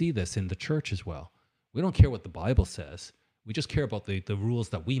again, we see this in the church as well. We don't care what the Bible says. We just care about the rules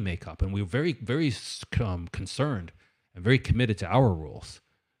that we make up. And we're very, very concerned and very committed to our rules.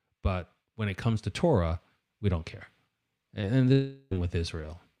 But when it comes to Torah, we don't care. And this is with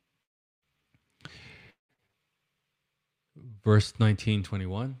Israel. Verse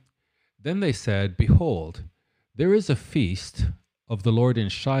 19:21. Then they said, behold, there is a feast of the Lord in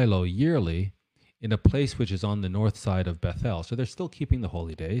Shiloh yearly, in a place which is on the north side of Bethel. So they're still keeping the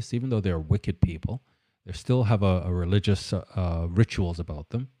holy days, even though they're wicked people. They still have a religious rituals about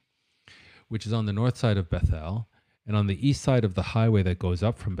them, which is on the north side of Bethel, and on the east side of the highway that goes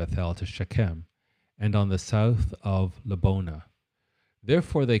up from Bethel to Shechem, and on the south of Lebonah.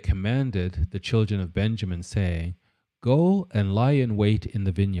 Therefore they commanded the children of Benjamin, saying, go and lie in wait in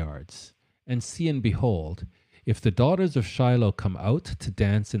the vineyards, and see and behold, if the daughters of Shiloh come out to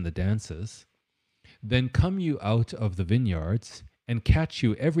dance in the dances, then come you out of the vineyards, and catch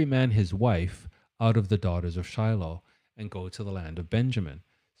you every man his wife out of the daughters of Shiloh, and go to the land of Benjamin.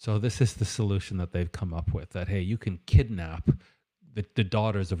 So this is the solution that they've come up with, that, hey, you can kidnap the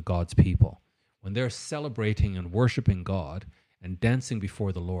daughters of God's people. When they're celebrating and worshiping God and dancing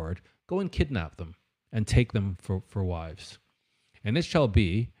before the Lord, go and kidnap them and take them for wives. And it shall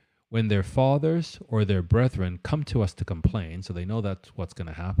be, when their fathers or their brethren come to us to complain, so they know that's what's going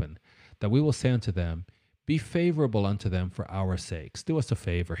to happen, that we will say unto them, be favorable unto them for our sakes. Do us a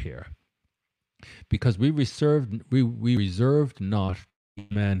favor here. Because we reserved not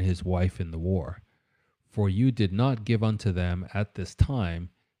man his wife in the war, for you did not give unto them at this time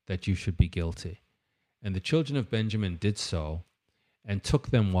that you should be guilty. And the children of Benjamin did so, and took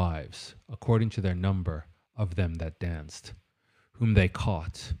them wives, according to their number of them that danced, whom they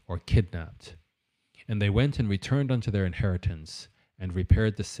caught or kidnapped. And they went and returned unto their inheritance, and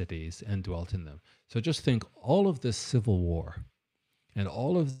repaired the cities, and dwelt in them. So just think, all of this civil war, and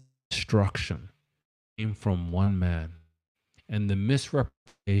all of destruction came from one man, and the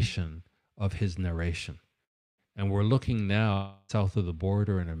misrepresentation of his narration. And we're looking now south of the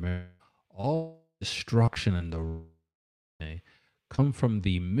border in America, all destruction and the come from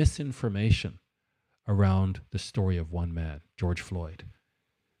the misinformation around the story of one man, George Floyd.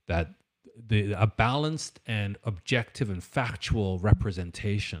 That a balanced and objective and factual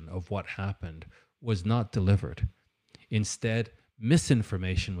representation of what happened was not delivered. Instead,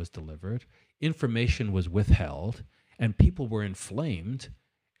 misinformation was delivered, information was withheld, and people were inflamed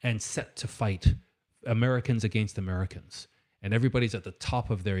and set to fight Americans against Americans. and everybody's at the top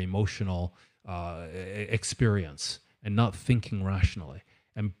of their emotional experience and not thinking rationally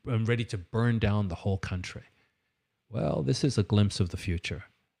and ready to burn down the whole country. Well, this is a glimpse of the future.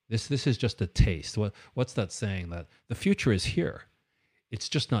 This is just a taste. What's that saying? That the future is here. It's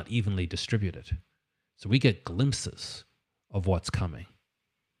just not evenly distributed. So we get glimpses of what's coming.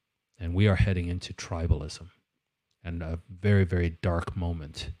 And we are heading into tribalism and a very, very dark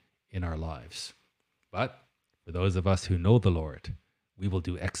moment in our lives. But for those of us who know the Lord, we will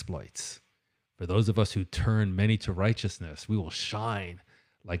do exploits. For those of us who turn many to righteousness, we will shine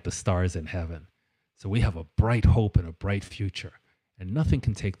like the stars in heaven. So we have a bright hope and a bright future, and nothing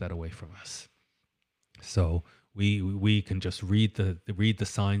can take that away from us. So we can just read the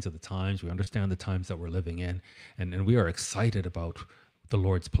signs of the times. We understand the times that we're living in, and we are excited about the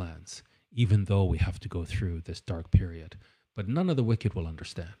Lord's plans, even though we have to go through this dark period. But none of the wicked will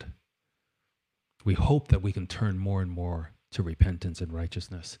understand. We hope that we can turn more and more to repentance and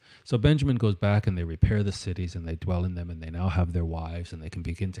righteousness. So Benjamin goes back and they repair the cities and they dwell in them, and they now have their wives and they can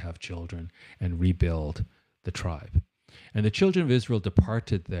begin to have children and rebuild the tribe. And the children of Israel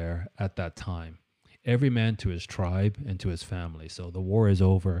departed there at that time, every man to his tribe and to his family. So the war is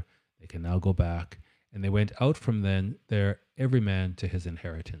over. They can now go back. And they went out from there, every man to his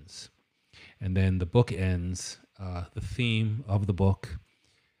inheritance. And then the book ends, the theme of the book,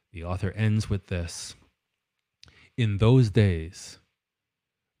 the author ends with this. In those days,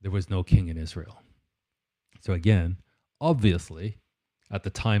 there was no king in Israel. So again, obviously, at the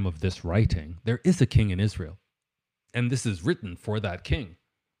time of this writing, there is a king in Israel. And this is written for that king.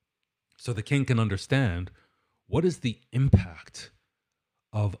 So the king can understand what is the impact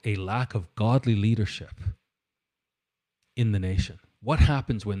of a lack of godly leadership in the nation. What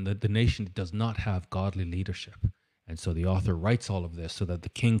happens when the nation does not have godly leadership? And so the author writes all of this so that the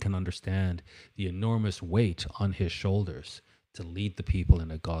king can understand the enormous weight on his shoulders to lead the people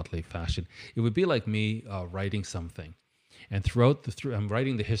in a godly fashion. It would be like me writing something, and I'm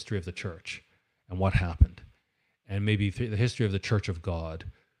writing the history of the church and what happened, and maybe the history of the Church of God,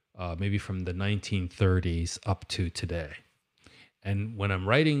 maybe from the 1930s up to today. And when I'm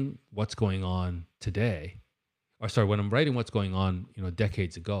writing what's going on today, when I'm writing what's going on,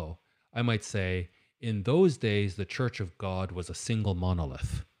 decades ago, I might say, in those days, the Church of God was a single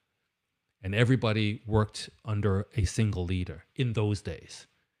monolith, and everybody worked under a single leader in those days.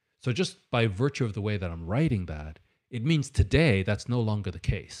 So just by virtue of the way that I'm writing that, it means today that's no longer the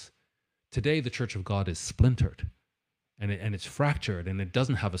case. Today, the Church of God is splintered, and it's fractured, and it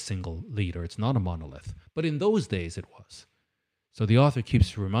doesn't have a single leader. It's not a monolith. But in those days, it was. So the author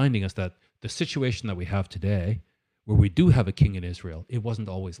keeps reminding us that the situation that we have today, where we do have a king in Israel, it wasn't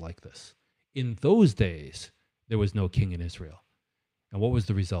always like this. In those days, there was no king in Israel. And what was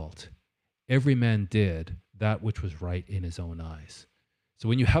the result? Every man did that which was right in his own eyes. So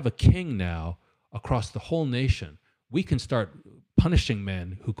when you have a king now across the whole nation, we can start punishing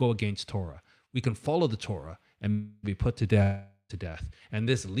men who go against Torah. We can follow the Torah and be put to death. And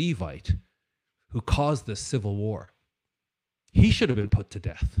this Levite who caused this civil war, he should have been put to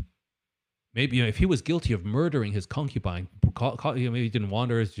death. Maybe if he was guilty of murdering his concubine, maybe he didn't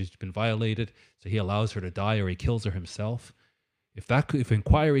want her, she's been violated, so he allows her to die, or he kills her himself. If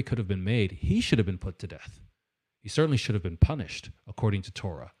inquiry could have been made, he should have been put to death. He certainly should have been punished according to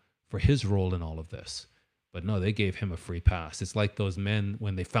Torah for his role in all of this. But no, they gave him a free pass. It's like those men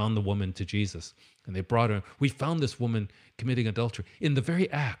when they found the woman to Jesus and they brought her. We found this woman committing adultery in the very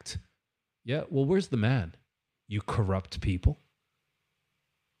act. Yeah, well, where's the man? You corrupt people.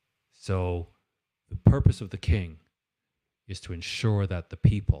 So the purpose of the king is to ensure that the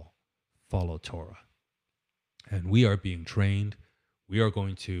people follow Torah. And we are being trained. We are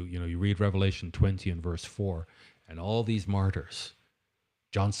going to, you read Revelation 20 and verse 4, and all these martyrs,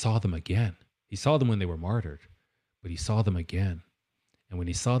 John saw them again. He saw them when they were martyred, but he saw them again. And when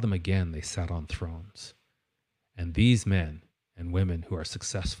he saw them again, they sat on thrones. And these men and women who are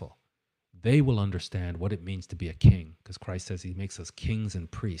successful, they will understand what it means to be a king, because Christ says he makes us kings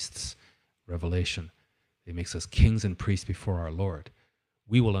and priests. Revelation, he makes us kings and priests before our Lord.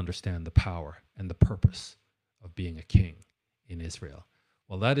 We will understand the power and the purpose of being a king in Israel.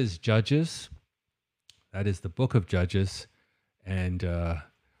 Well, that is Judges. That is the book of Judges. And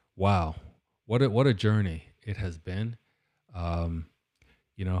wow, what a journey it has been. I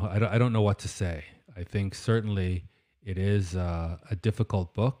don't know what to say. I think certainly it is a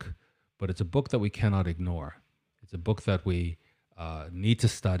difficult book, but it's a book that we cannot ignore. It's a book that we need to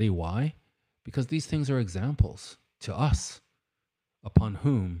study. Why? Because these things are examples to us upon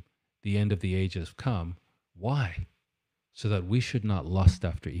whom the end of the ages come. Why? So that we should not lust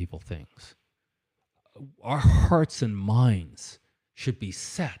after evil things. our hearts and minds should be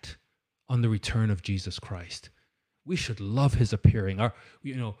set on the return of Jesus Christ. We should love his appearing.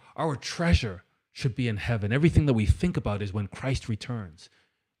 Our treasure should be in heaven. Everything that we think about is when Christ returns.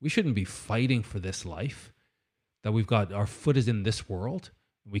 We shouldn't be fighting for this life, that we've got our foot is in this world.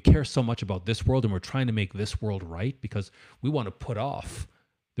 We care so much about this world and we're trying to make this world right because we want to put off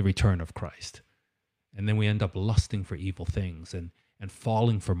the return of Christ. And then we end up lusting for evil things and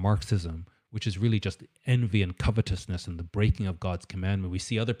falling for Marxism, which is really just envy and covetousness and the breaking of God's commandment. We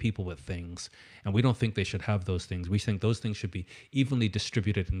see other people with things and we don't think they should have those things. We think those things should be evenly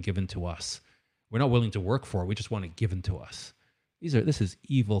distributed and given to us. We're not willing to work for it. We just want it given to us. This is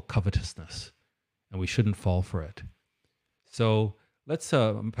evil covetousness, and we shouldn't fall for it. So let's,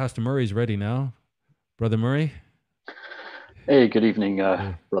 Pastor Murray's ready now. Brother Murray? Hey, good evening,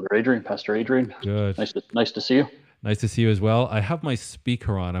 Brother Adrian, Pastor Adrian. Good. Nice to see you. Nice to see you as well. I have my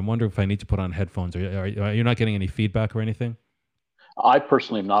speaker on. I'm wondering if I need to put on headphones. Are you not getting any feedback or anything? I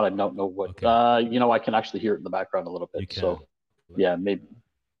personally am not. I don't know what. Okay. I can actually hear it in the background a little bit. You can. So, yeah,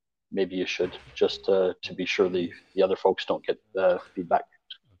 maybe you should just to be sure the other folks don't get feedback.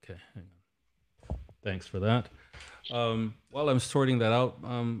 Okay. Hang on. Thanks for that. While I'm sorting that out,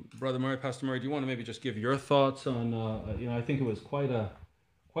 Brother Murray, Pastor Murray, do you want to maybe just give your thoughts on? I think it was quite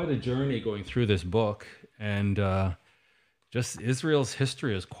a journey going through this book, and just Israel's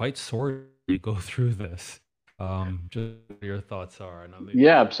history is quite sordid. You go through this. Just what your thoughts are.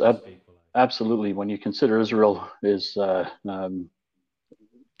 Yeah, absolutely. When you consider Israel is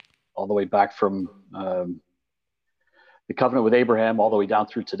all the way back from the covenant with Abraham all the way down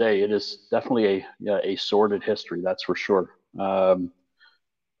through today, it is definitely a sordid history. That's for sure.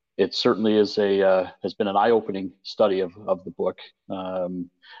 It certainly is has been an eye-opening study of the book, and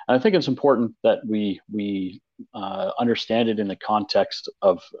I think it's important that we understand it in the context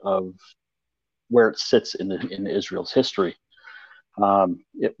of where it sits in Israel's history.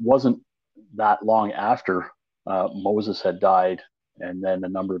 It wasn't that long after Moses had died, and then a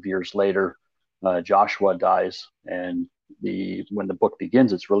number of years later, Joshua dies, and when the book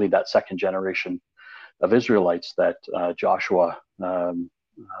begins, it's really that second generation of Israelites that Joshua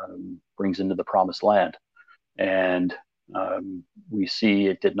brings into the promised land. And we see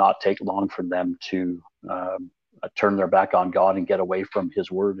it did not take long for them to turn their back on God and get away from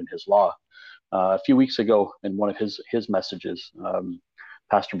his word and his law. A few weeks ago, in one of his messages,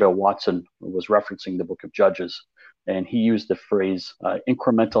 Pastor Bill Watson was referencing the book of Judges, and he used the phrase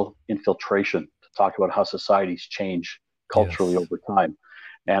incremental infiltration to talk about how societies change culturally over time.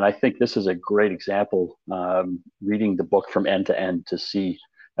 And I think this is a great example, reading the book from end to end, to see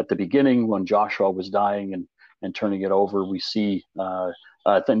at the beginning when Joshua was dying and turning it over, we see, it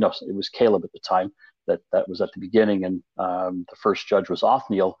was Caleb at the time that was at the beginning, and the first judge was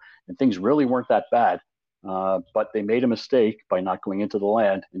Othniel, and things really weren't that bad. But they made a mistake by not going into the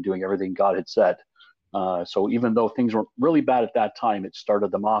land and doing everything God had said. So even though things were really bad at that time, it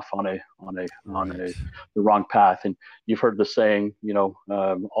started them off on the wrong path. And you've heard the saying,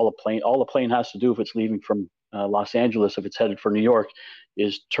 all the plane has to do if it's leaving from Los Angeles, if it's headed for New York,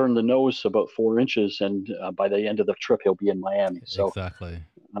 is turn the nose about 4 inches, and by the end of the trip, he'll be in Miami. So exactly.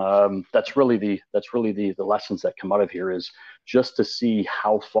 That's really the lessons that come out of here, is just to see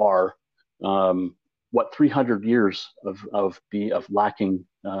how far. What 300 years of lacking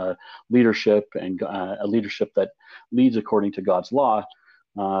leadership, and a leadership that leads according to God's law,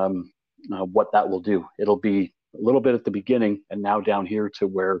 what that will do. It'll be a little bit at the beginning, and now down here to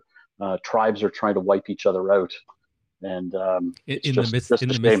where tribes are trying to wipe each other out. And in the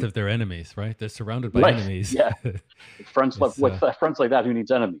midst of their enemies, right? They're surrounded by enemies. Yeah, friends like that, who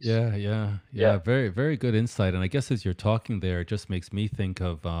needs enemies? Yeah. Very, very good insight. And I guess as you're talking there, it just makes me think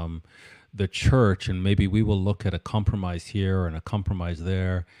of the church, and maybe we will look at a compromise here and a compromise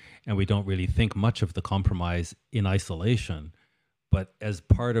there, and we don't really think much of the compromise in isolation, but as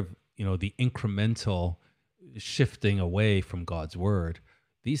part of the incremental shifting away from God's word.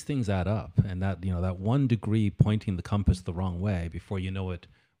 These things add up, and that that 1 degree pointing the compass the wrong way, before you know it,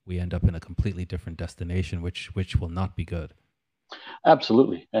 we end up in a completely different destination, which will not be good.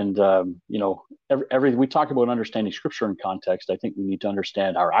 Absolutely. And, we talk about understanding scripture in context. I think we need to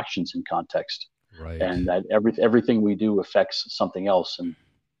understand our actions in context. Right. And that everything we do affects something else. And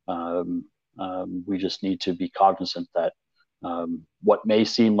we just need to be cognizant that what may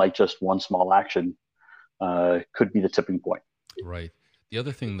seem like just one small action could be the tipping point. Right. The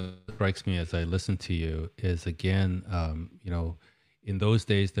other thing that strikes me as I listen to you is, again, in those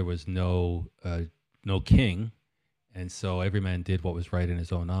days there was no king. And so every man did what was right in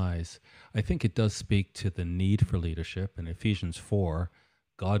his own eyes. I think it does speak to the need for leadership. In Ephesians 4,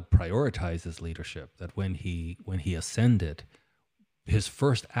 God prioritizes leadership. That when he ascended, his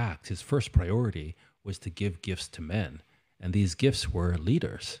first act, his first priority was to give gifts to men, and these gifts were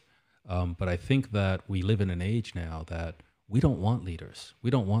leaders. But I think that we live in an age now that we don't want leaders. We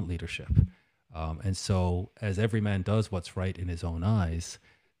don't want leadership. And so, as every man does what's right in his own eyes,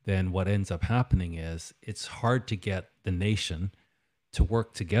 then what ends up happening is it's hard to get the nation to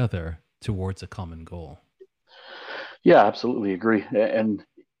work together towards a common goal. Yeah, absolutely agree. And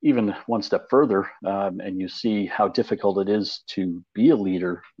even one step further, and you see how difficult it is to be a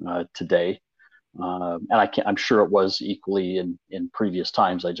leader today. And I'm sure it was equally in previous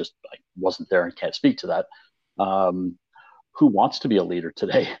times. I wasn't there and can't speak to that. Who wants to be a leader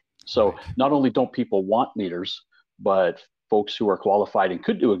today? So Right. not only don't people want leaders, but folks who are qualified and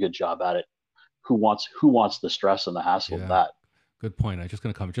could do a good job at it, who wants the stress and the hassle of Yeah. that? Good point. I'm just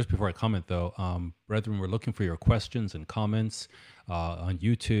going to comment. Just before I comment, though, brethren, we're looking for your questions and comments on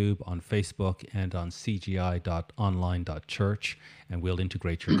YouTube, on Facebook, and on cgi.online.church, and we'll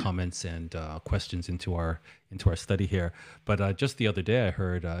integrate your comments and questions into our study here. But just the other day, I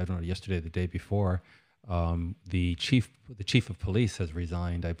heard I don't know, yesterday, or the day before, the chief of police has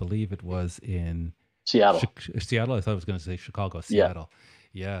resigned. I believe it was in Seattle. Seattle. I thought I was going to say Chicago. Yeah. Seattle.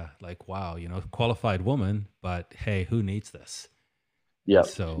 Yeah, like wow, qualified woman, but hey, who needs this? Yeah.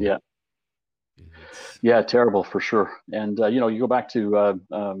 So Yeah. it's, Yeah. Terrible for sure. And, you go back to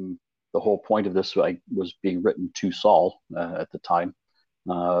the whole point of this was being written to Saul at the time.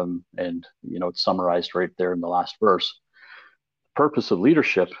 And, it's summarized right there in the last verse. Purpose of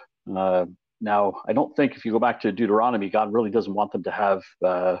leadership. Now, I don't think if you go back to Deuteronomy, God really doesn't want them to have,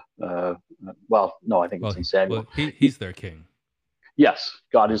 well, no, I think it's in Samuel. he's their king. Yes,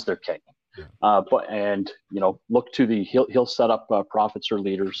 God is their king. Yeah. Look to he'll set up prophets or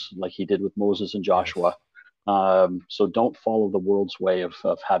leaders like he did with Moses and Joshua. Yes. So don't follow the world's way of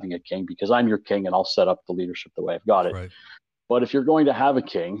having a king, because I'm your king and I'll set up the leadership the way I've got it. Right. But if you're going to have a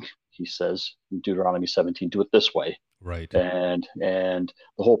king, he says in Deuteronomy 17, do it this way. Right. And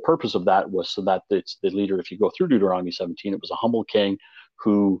the whole purpose of that was so that it's the leader. If you go through Deuteronomy 17, it was a humble king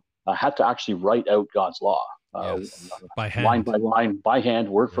who had to actually write out God's law. Yes. By hand, line by line, by hand,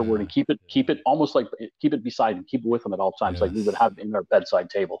 word for word, and keep it almost like keep it beside him, keep it with him at all times, like we would have in our bedside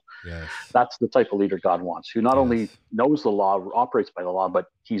table. Yes. That's the type of leader God wants, who not only knows the law, operates by the law, but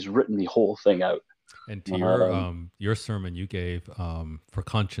he's written the whole thing out. And to your sermon you gave for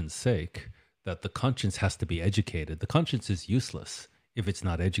conscience sake, that the conscience has to be educated. The conscience is useless if it's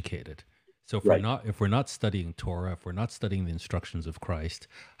not educated. So if we're not studying Torah, if we're not studying the instructions of Christ,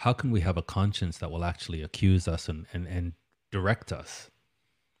 how can we have a conscience that will actually accuse us and direct us?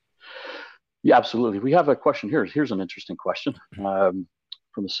 Yeah, absolutely. We have a question here. Here's an interesting question from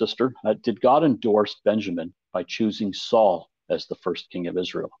a sister. Did God endorse Benjamin by choosing Saul as the first king of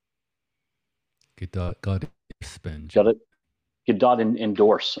Israel? God Benjamin. Got it? Did God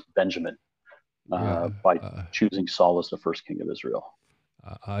endorse Benjamin by choosing Saul as the first king of Israel?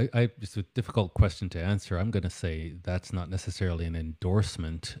 It's a difficult question to answer. I'm going to say that's not necessarily an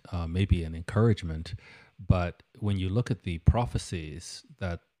endorsement, maybe an encouragement. But when you look at the prophecies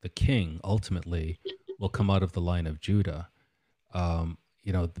that the king ultimately will come out of the line of Judah,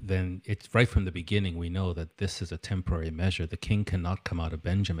 then it's right from the beginning, we know that this is a temporary measure. The king cannot come out of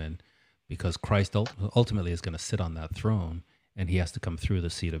Benjamin because Christ ultimately is going to sit on that throne, and he has to come through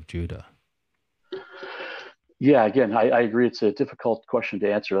the seed of Judah. Yeah, again, I agree. It's a difficult question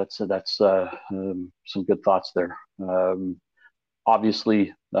to answer. That's some good thoughts there.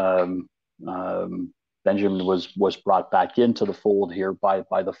 Obviously, Benjamin was brought back into the fold here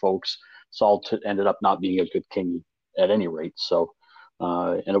by the folks. Saul ended up not being a good king at any rate. So,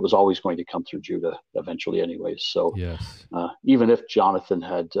 and it was always going to come through Judah eventually, anyways. So, yes. Even if Jonathan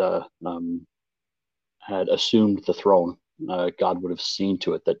had assumed the throne, God would have seen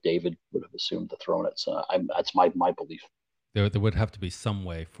to it that David would have assumed the throne. That's my belief. There would have to be some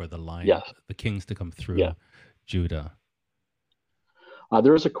way for the line, the kings to come through Judah.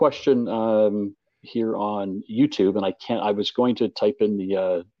 There is a question here on YouTube, and I was going to type in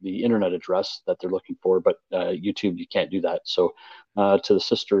the internet address that they're looking for, but YouTube, you can't do that. So to the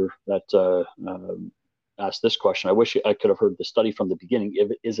sister that asked this question, I wish I could have heard the study from the beginning.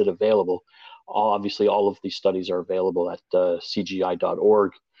 Is it available? Obviously, all of these studies are available at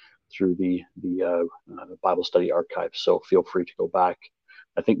cgi.org through the Bible Study Archive. So feel free to go back.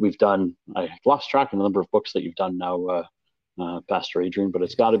 I think I lost track of the number of books that you've done now, Pastor Adrian, but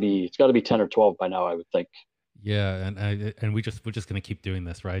it's got to be 10 or 12 by now, I would think. Yeah, and we're just going to keep doing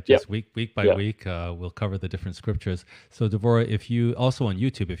this, right? Just week by week, we'll cover the different scriptures. So, Devorah, if you're on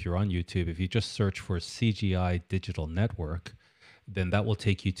YouTube, if you just search for CGI Digital Network, then that will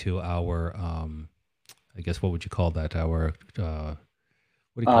take you to our, I guess, what would you call that? Our, what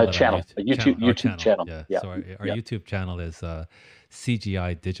do you call that? Our Channel, YouTube a channel. Our YouTube channel. channel. Yeah. Yeah, So our yeah. YouTube channel is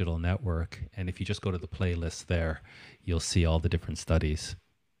CGI Digital Network. And if you just go to the playlist there, you'll see all the different studies.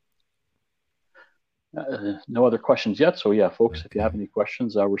 No other questions yet. So yeah, folks, if you have Okay. any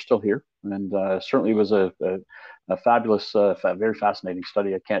questions, we're still here, and certainly was a fabulous, very fascinating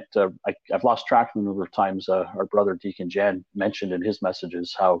study. I can't, I've lost track of the number of times our brother Deacon Jan mentioned in his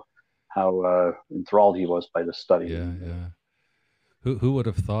messages how enthralled he was by this study. Yeah. And Yeah. Who would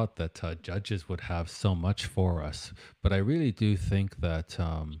have thought that judges would have so much for us? But I really do think that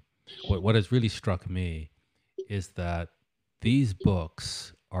what has really struck me is that these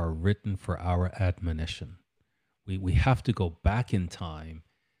books are written for our admonition. We have to go back in time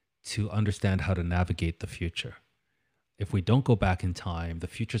to understand how to navigate the future. If we don't go back in time, the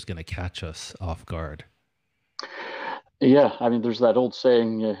future's going to catch us off guard. yeah, I mean, there's that old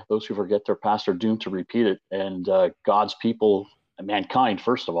saying, "Those who forget their past are doomed to repeat it." And God's people, mankind,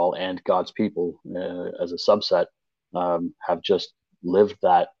 first of all, and God's people as a subset, have just lived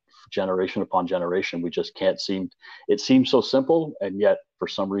that generation upon generation. We just can't seem. It seems so simple, and yet for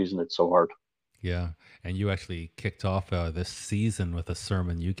some reason it's so hard. Yeah. And you actually kicked off this season with a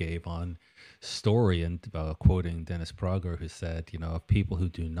sermon you gave on story and quoting Dennis Prager, who said, of people who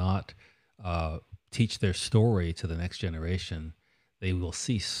do not uh, teach their story to the next generation, they will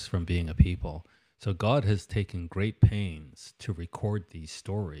cease from being a people. So God has taken great pains to record these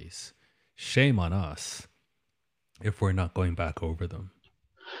stories. Shame on us if we're not going back over them.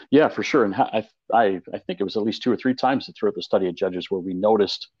 Yeah, for sure. And I think it was at least two or three times throughout the study of Judges where we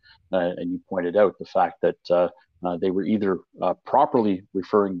noticed, and you pointed out the fact that they were either properly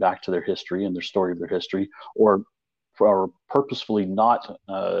referring back to their history and their story of their history, or purposefully not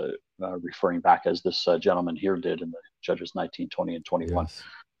referring back, as this gentleman here did in the Judges 19, 20, and 21. Yes.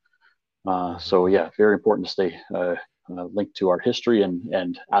 So Perfectly. yeah, very important to stay linked to our history,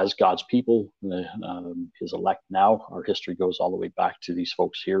 and as God's people, His elect now, our history goes all the way back to these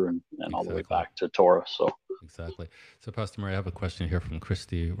folks here, and all the way Exactly. back to Torah. So Exactly. So, Pastor Murray, I have a question here from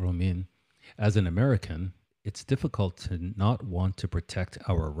Christy Romin. As an American, it's difficult to not want to protect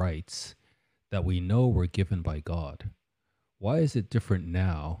our rights that we know were given by God. Why is it different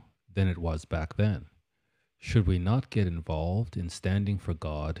now than it was back then? Should we not get involved in standing for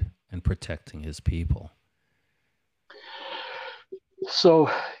God and protecting his people? so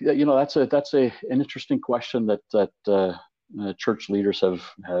that's a an interesting question that church leaders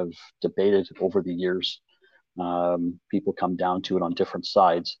have debated over the years. People come down to it on different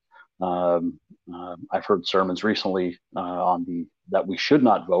sides. I've heard sermons recently on the that we should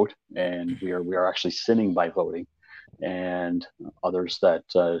not vote, and we are actually sinning by voting, and others that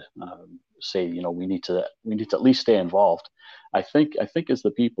say, we need to at least stay involved. I think as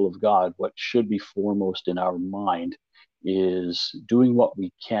the people of God, what should be foremost in our mind is doing what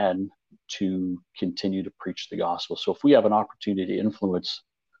we can to continue to preach the gospel. So if we have an opportunity to influence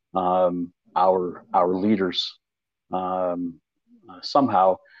our leaders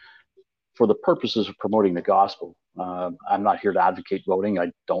somehow for the purposes of promoting the gospel. I'm not here to advocate voting.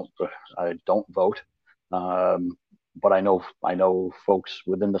 I don't vote, but I know folks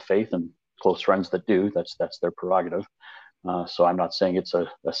within the faith and close friends that do. That's their prerogative. So I'm not saying it's a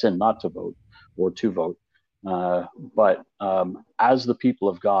sin not to vote or to vote, but as the people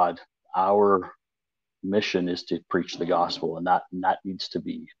of God, our mission is to preach the gospel, and that needs to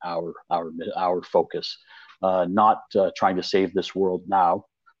be our focus. Not trying to save this world now,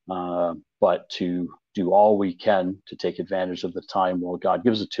 but to do all we can to take advantage of the time while God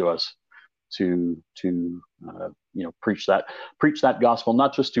gives it to us to preach that gospel,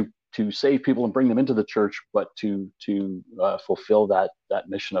 not just to save people and bring them into the church, but to fulfill that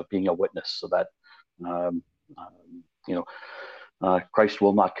mission of being a witness, so that um, you know Christ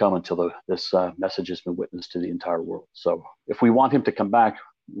will not come until this message has been witnessed to the entire world. So if we want him to come back,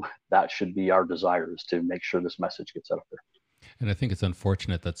 that should be our desire, is to make sure this message gets out there. And I think it's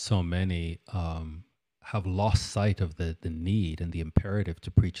unfortunate that so many have lost sight of the need and the imperative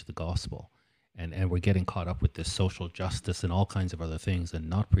to preach the gospel. And we're getting caught up with this social justice and all kinds of other things and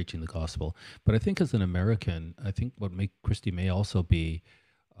not preaching the gospel. But I think as an American, I think what Christy may also be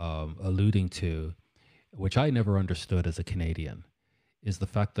alluding to, which I never understood as a Canadian, is the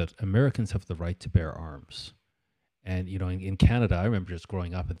fact that Americans have the right to bear arms. And, in Canada, I remember just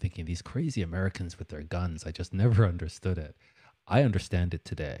growing up and thinking, these crazy Americans with their guns, I just never understood it. I understand it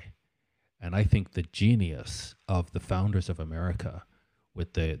today. And I think the genius of the founders of America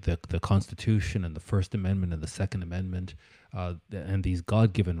with the Constitution and the First Amendment and the Second Amendment and these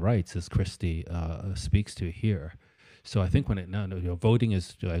God given rights, as Christy speaks to here, So I think when it no, no, voting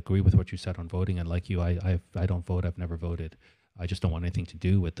is. I agree with what you said on voting, and like you, I don't vote. I've never voted. I just don't want anything to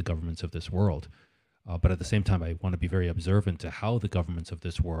do with the governments of this world. But at the same time, I want to be very observant to how the governments of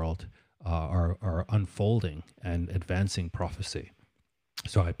this world are unfolding and advancing prophecy.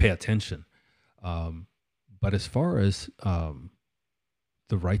 So I pay attention. But as far as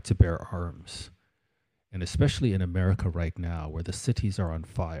the right to bear arms, and especially in America right now, where the cities are on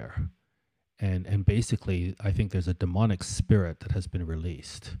fire, and basically, I think there's a demonic spirit that has been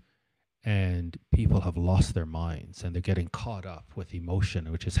released, and people have lost their minds, and they're getting caught up with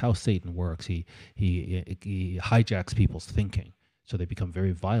emotion, which is how Satan works. He hijacks people's thinking, so they become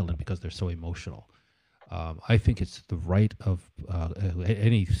very violent because they're so emotional. I think it's the right of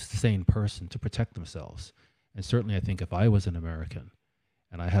any sane person to protect themselves, and certainly, I think if I was an American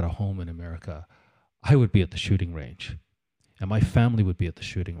and I had a home in America, I would be at the shooting range, and my family would be at the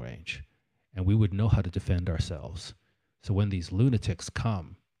shooting range, and we would know how to defend ourselves. So when these lunatics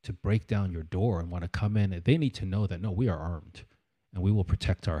come to break down your door and want to come in, they need to know that no, we are armed, and we will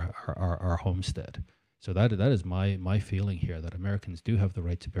protect our homestead. So that is my feeling here, that Americans do have the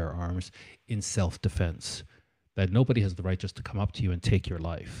right to bear arms in self-defense. That nobody has the right just to come up to you and take your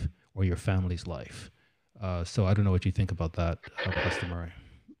life or your family's life. So I don't know what you think about that, Pastor Murray.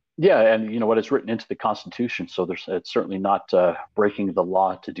 Yeah, and you know what, it's written into the Constitution, so it's certainly not breaking the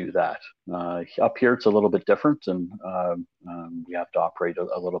law to do that. Up here, it's a little bit different, and we have to operate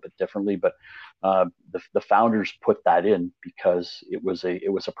a little bit differently. But the founders put that in because it was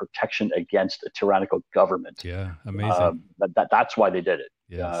a protection against a tyrannical government. Yeah, amazing. That's why they did it.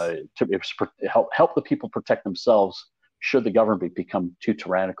 Yes. Help the people protect themselves should the government become too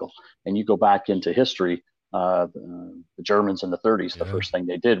tyrannical. And you go back into history. The Germans in the 30s, the first thing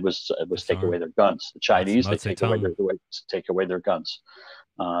they did was take away their guns. The Chinese, they take away their guns.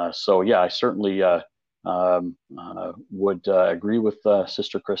 So yeah, I certainly would agree with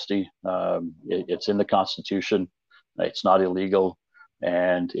Sister Christy. It's in the Constitution. It's not illegal,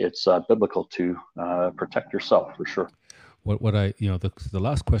 and it's biblical to protect yourself for sure. What I the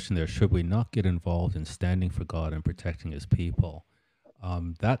last question there: should we not get involved in standing for God and protecting His people?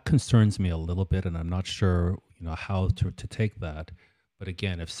 That concerns me a little bit, and I'm not sure, how to take that. But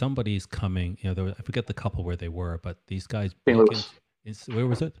again, if somebody's coming, I forget the couple where they were, but these guys. St. Louis. Where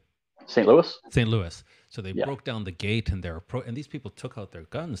was it? St. Louis. St. Louis. So they broke down the gate, and and these people took out their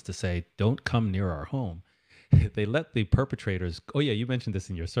guns to say, "Don't come near our home." They let the perpetrators. Oh yeah, you mentioned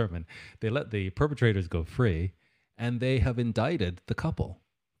this in your sermon. They let the perpetrators go free, and they have indicted the couple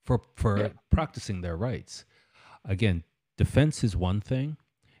for practicing their rights. Again. Defense is one thing.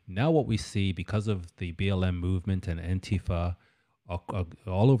 Now what we see because of the BLM movement and Antifa,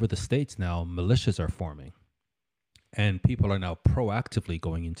 all over the states now, militias are forming. And people are now proactively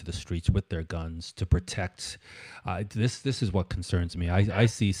going into the streets with their guns to protect. This is what concerns me. I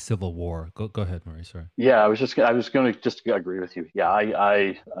see civil war. Go ahead, Murray. Sorry. Yeah, I was going to just agree with you. Yeah,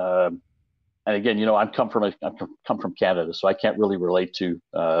 and again, I come from Canada, so I can't really relate to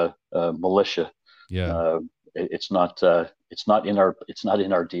militia. Yeah. It's not in our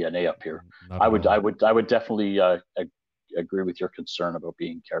DNA up here. I would definitely agree with your concern about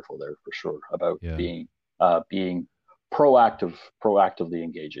being careful there for sure, about being proactively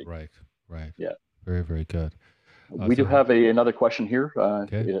engaging. Right. Yeah. Very, very good. We do have another question here.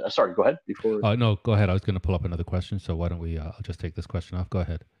 Okay. Sorry, go ahead. No, go ahead. I was going to pull up another question, so why don't we? I'll just take this question off. Go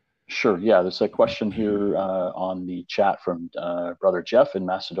ahead. Sure. Yeah, there's a question here on the chat from Brother Jeff in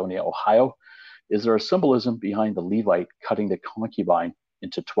Macedonia, Ohio. Is there a symbolism behind the Levite cutting the concubine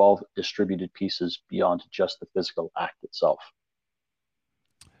into 12 distributed pieces beyond just the physical act itself?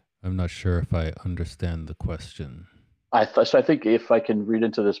 I'm not sure if I understand the question. So I think if I can read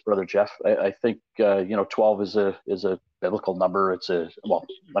into this, Brother Jeff, I think 12 is a biblical number.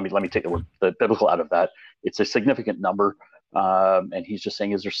 Let me take the biblical out of that. It's a significant number, and he's just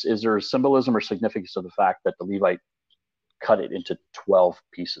saying, is there a symbolism or significance of the fact that the Levite cut it into 12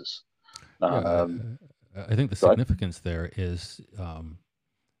 pieces? I think the significance there is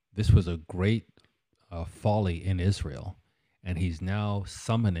this was a great folly in Israel, and he's now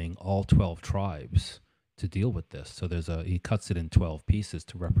summoning all 12 tribes to deal with this. So he cuts it in 12 pieces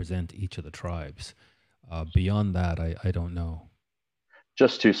to represent each of the tribes. Beyond that, I don't know.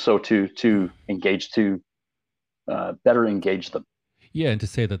 Just to engage, to better engage them. Yeah, and to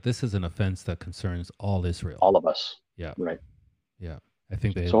say that this is an offense that concerns all Israel. All of us. Yeah. Right. Yeah. I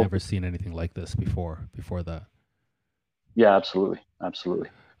think they've never seen anything like this before that. Yeah, absolutely.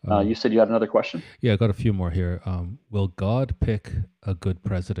 You said you had another question? Yeah, I got a few more here. Will God pick a good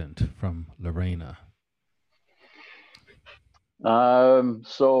president from Lorena?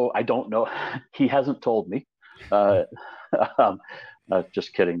 So I don't know. He hasn't told me. uh, um,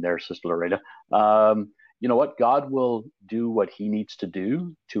 just kidding there, Sister Lorena. You know what? God will do what He needs to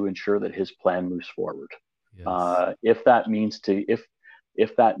do to ensure that His plan moves forward. Yes. If that means to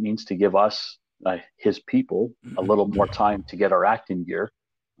if that means to give us His people a little more time to get our act in gear,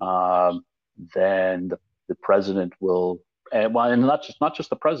 um, then the president will, and not just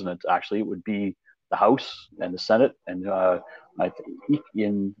the president. Actually, it would be the House and the Senate, and I think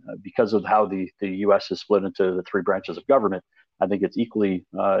because of how the U.S. is split into the three branches of government, I think it's equally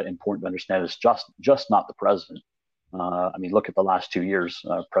important to understand it's just not the president. I mean, look at the last 2 years.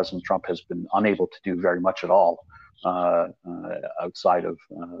 President Trump has been unable to do very much at all outside of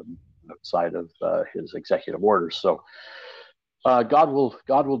his executive orders. So God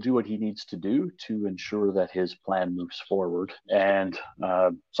will do what He needs to do to ensure that His plan moves forward. And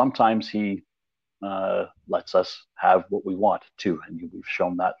sometimes He lets us have what we want too, and we've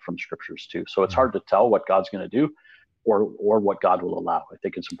shown that from scriptures too. So it's hard to tell what God's going to do, or what God will allow. I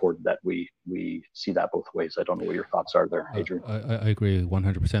think it's important that we see that both ways. I don't know what your thoughts are there, Adrian. I agree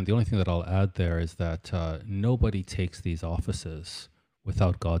 100%. The only thing that I'll add there is that nobody takes these offices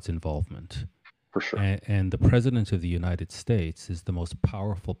without God's involvement. For sure. And the President of the United States is the most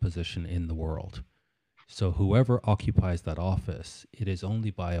powerful position in the world. So whoever occupies that office, it is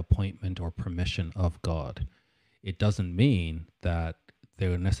only by appointment or permission of God. It doesn't mean that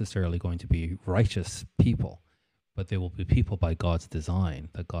they're necessarily going to be righteous people, but they will be people by God's design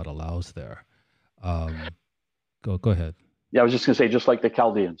that God allows there. Go ahead. Yeah, I was just going to say, just like the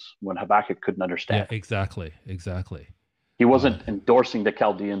Chaldeans, when Habakkuk couldn't understand. Yeah, exactly. He wasn't endorsing the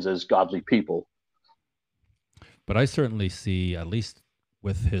Chaldeans as godly people. But I certainly see, at least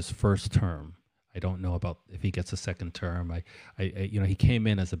with his first term, I don't know about if he gets a second term. He came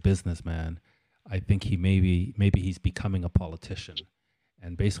in as a businessman. I think maybe he's becoming a politician.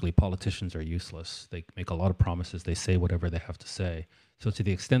 And basically, politicians are useless. They make a lot of promises. They say whatever they have to say. So to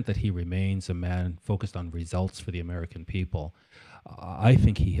the extent that he remains a man focused on results for the American people, I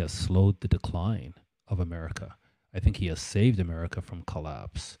think he has slowed the decline of America. I think he has saved America from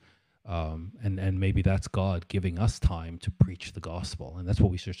collapse. And maybe that's God giving us time to preach the gospel. And that's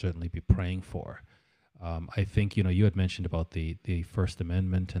what we should certainly be praying for. I think, you had mentioned about the First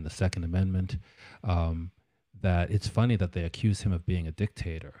Amendment and the Second Amendment, that it's funny that they accuse him of being a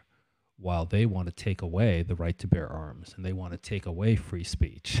dictator while they want to take away the right to bear arms and they want to take away free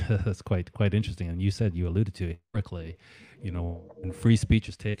speech. That's quite interesting. And you alluded to it correctly, when free speech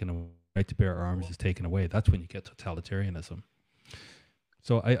is taken away, right to bear arms is taken away, that's when you get totalitarianism.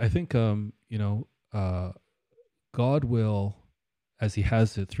 So I think, God will, as He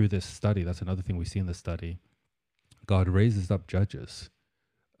has it through this study, that's another thing we see in this study, God raises up judges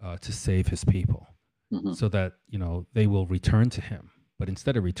to save His people. Mm-hmm. So that, they will return to Him. But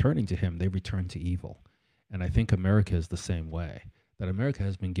instead of returning to Him, they return to evil. And I think America is the same way, that America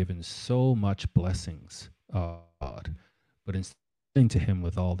has been given so much blessings, God, but instead of returning to Him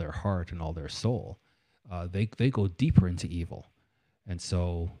with all their heart and all their soul, they go deeper into evil. And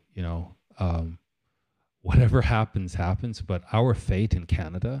so, whatever happens, but our fate in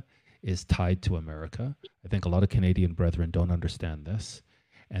Canada is tied to America. I think a lot of Canadian brethren don't understand this.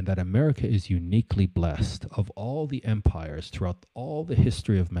 And that America is uniquely blessed. Of all the empires throughout all the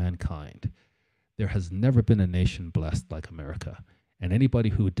history of mankind, there has never been a nation blessed like America. And anybody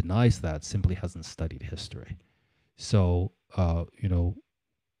who denies that simply hasn't studied history. So,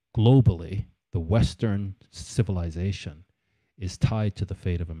 globally, the Western civilization is tied to the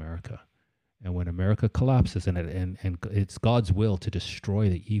fate of America. And when America collapses, and it's God's will to destroy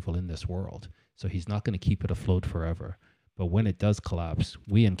the evil in this world, so He's not going to keep it afloat forever. But when it does collapse,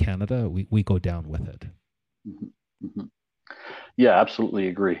 we in Canada, we go down with it. Mm-hmm. Mm-hmm. Yeah, absolutely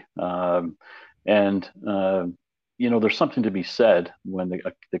agree. There's something to be said when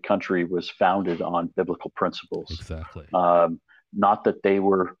the country was founded on biblical principles. Exactly. Not that they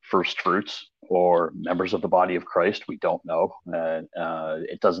were first fruits or members of the body of Christ. We don't know.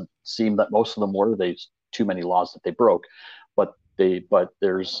 It doesn't seem that most of them were. There's too many laws that they broke. But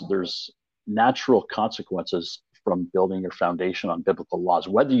there's natural consequences from building your foundation on biblical laws,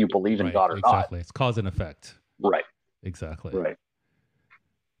 whether you believe in God or not. Exactly. It's cause and effect. Right. Exactly. Right.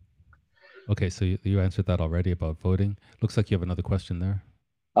 Okay, so you answered that already about voting. Looks like you have another question there.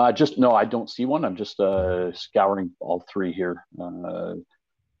 No, I don't see one. I'm just scouring all three here.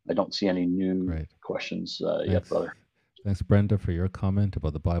 I don't see any new questions yet, brother. Thanks, Brenda, for your comment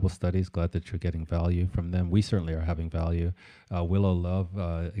about the Bible studies. Glad that you're getting value from them. We certainly are having value. Willow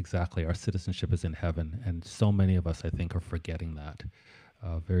Love, exactly. Our citizenship is in heaven. And so many of us, I think, are forgetting that.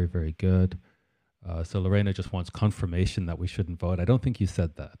 Very, very good. So Lorena just wants confirmation that we shouldn't vote. I don't think you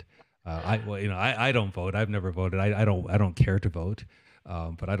said that. Well, I don't vote. I've never voted. I don't care to vote.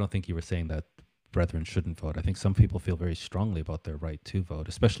 But I don't think you were saying that brethren shouldn't vote. I think some people feel very strongly about their right to vote,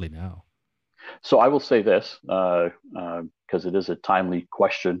 especially now. So I will say this, because it is a timely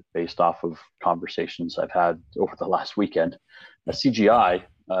question based off of conversations I've had over the last weekend. CGI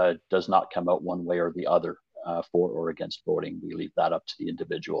does not come out one way or the other for or against voting. We leave that up to the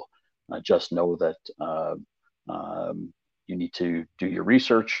individual. Just know that you need to do your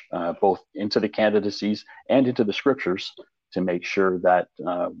research both into the candidacies and into the scriptures to make sure that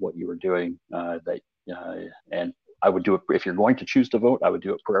what you are doing and I would do it if you're going to choose to vote. I would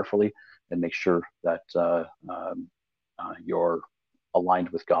do it prayerfully and make sure that you're aligned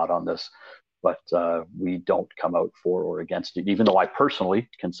with God on this. But we don't come out for or against it, even though I personally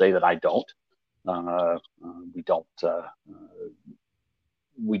can say that I don't. We don't.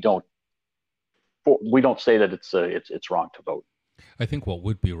 We don't. We don't say that it's wrong to vote. I think what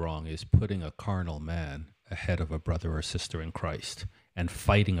would be wrong is putting a carnal man ahead of a brother or sister in Christ and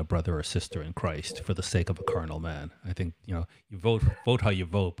fighting a brother or sister in Christ for the sake of a carnal man. I think, you vote how you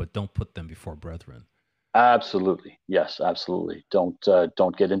vote, but don't put them before brethren. Absolutely, yes, absolutely. Don't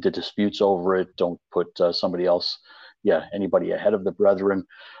get into disputes over it. Don't put somebody else, anybody ahead of the brethren.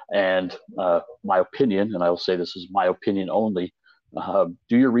 And my opinion, and I will say this is my opinion only.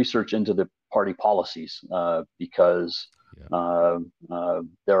 Do your research into the party policies because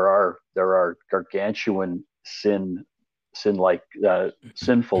there are gargantuan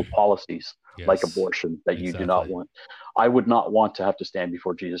sinful policies like abortion that you do not want. I would not want to have to stand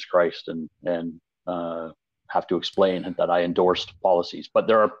before Jesus Christ and have to explain that I endorsed policies, but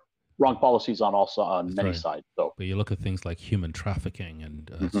there are wrong policies on many sides. So, but you look at things like human trafficking, and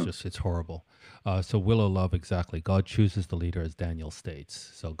it's horrible. So Willow Love, exactly. God chooses the leader, as Daniel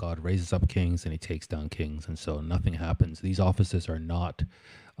states. So God raises up kings and he takes down kings, and so nothing happens. These offices are not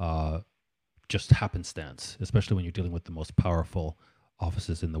just happenstance, especially when you're dealing with the most powerful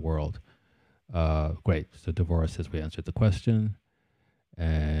offices in the world. Great. So Devorah says we answered the question.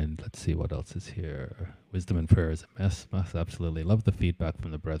 And let's see what else is here. Wisdom and prayer is a mess. Absolutely. Love the feedback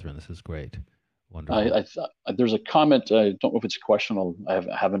from the brethren. This is great. Wonderful. There's a comment. I don't know if it's a question.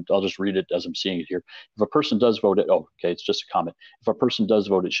 I'll just read it as I'm seeing it here. If a person does vote, it's just a comment. If a person does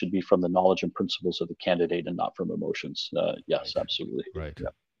vote, it should be from the knowledge and principles of the candidate and not from emotions. Yes, right. Absolutely. Right. Yeah.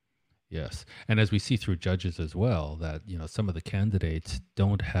 Yes. And as we see through Judges as well, that, some of the candidates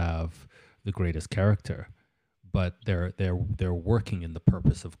don't have the greatest character, but they're working in the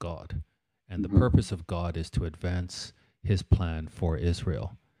purpose of God. And the purpose of God is to advance his plan for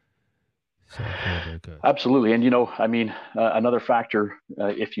Israel. So very, very good. Absolutely. And, another factor,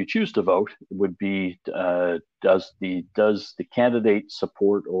 if you choose to vote, would be, does the candidate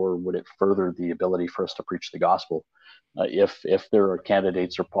support, or would it further the ability for us to preach the gospel? If there are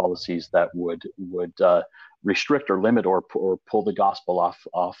candidates or policies that would restrict or limit or pull the gospel off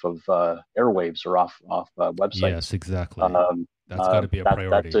of airwaves or off websites. Yes, exactly. That's got to be a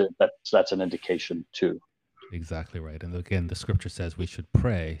priority. That's an indication too. Exactly right. And again, the scripture says we should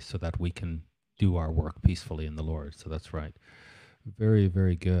pray so that we can do our work peacefully in the Lord. So that's right. Very,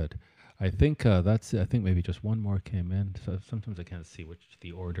 very good. I think I think maybe just one more came in. So sometimes I can't see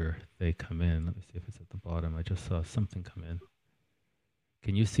the order they come in. Let me see if it's at the bottom. I just saw something come in.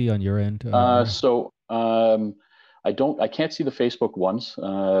 Can you see on your end? I can't see the Facebook ones,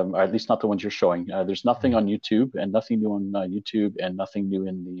 or at least not the ones you're showing. There's nothing on YouTube, and nothing new on YouTube, and nothing new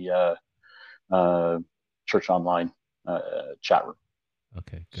in the Church Online chat room.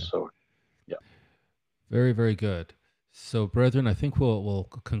 Okay, good. So, yeah. Very, very good. So, brethren, I think we'll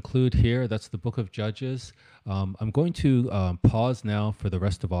conclude here. That's the book of Judges. I'm going to pause now for the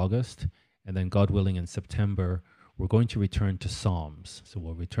rest of August, and then God willing in September, we're going to return to Psalms. So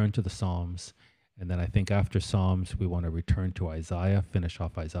we'll return to the Psalms, and then I think after Psalms, we want to return to Isaiah, finish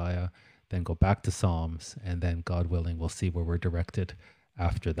off Isaiah, then go back to Psalms, and then God willing, we'll see where we're directed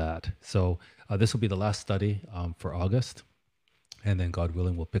after that. So this will be the last study for August, and then God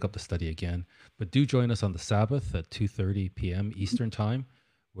willing, we'll pick up the study again. But do join us on the Sabbath at 2:30 p.m. Eastern Time,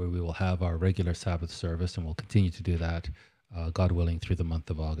 where we will have our regular Sabbath service, and we'll continue to do that, God willing, through the month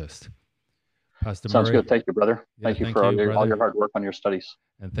of August. Pastor Sounds Murray, good. Thank you, brother. Thank you for all your hard work on your studies.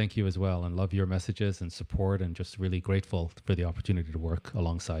 And thank you as well, and love your messages and support, and just really grateful for the opportunity to work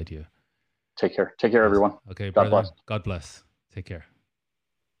alongside you. Take care. Take care, everyone. Okay, God brother. bless. God bless. Take care.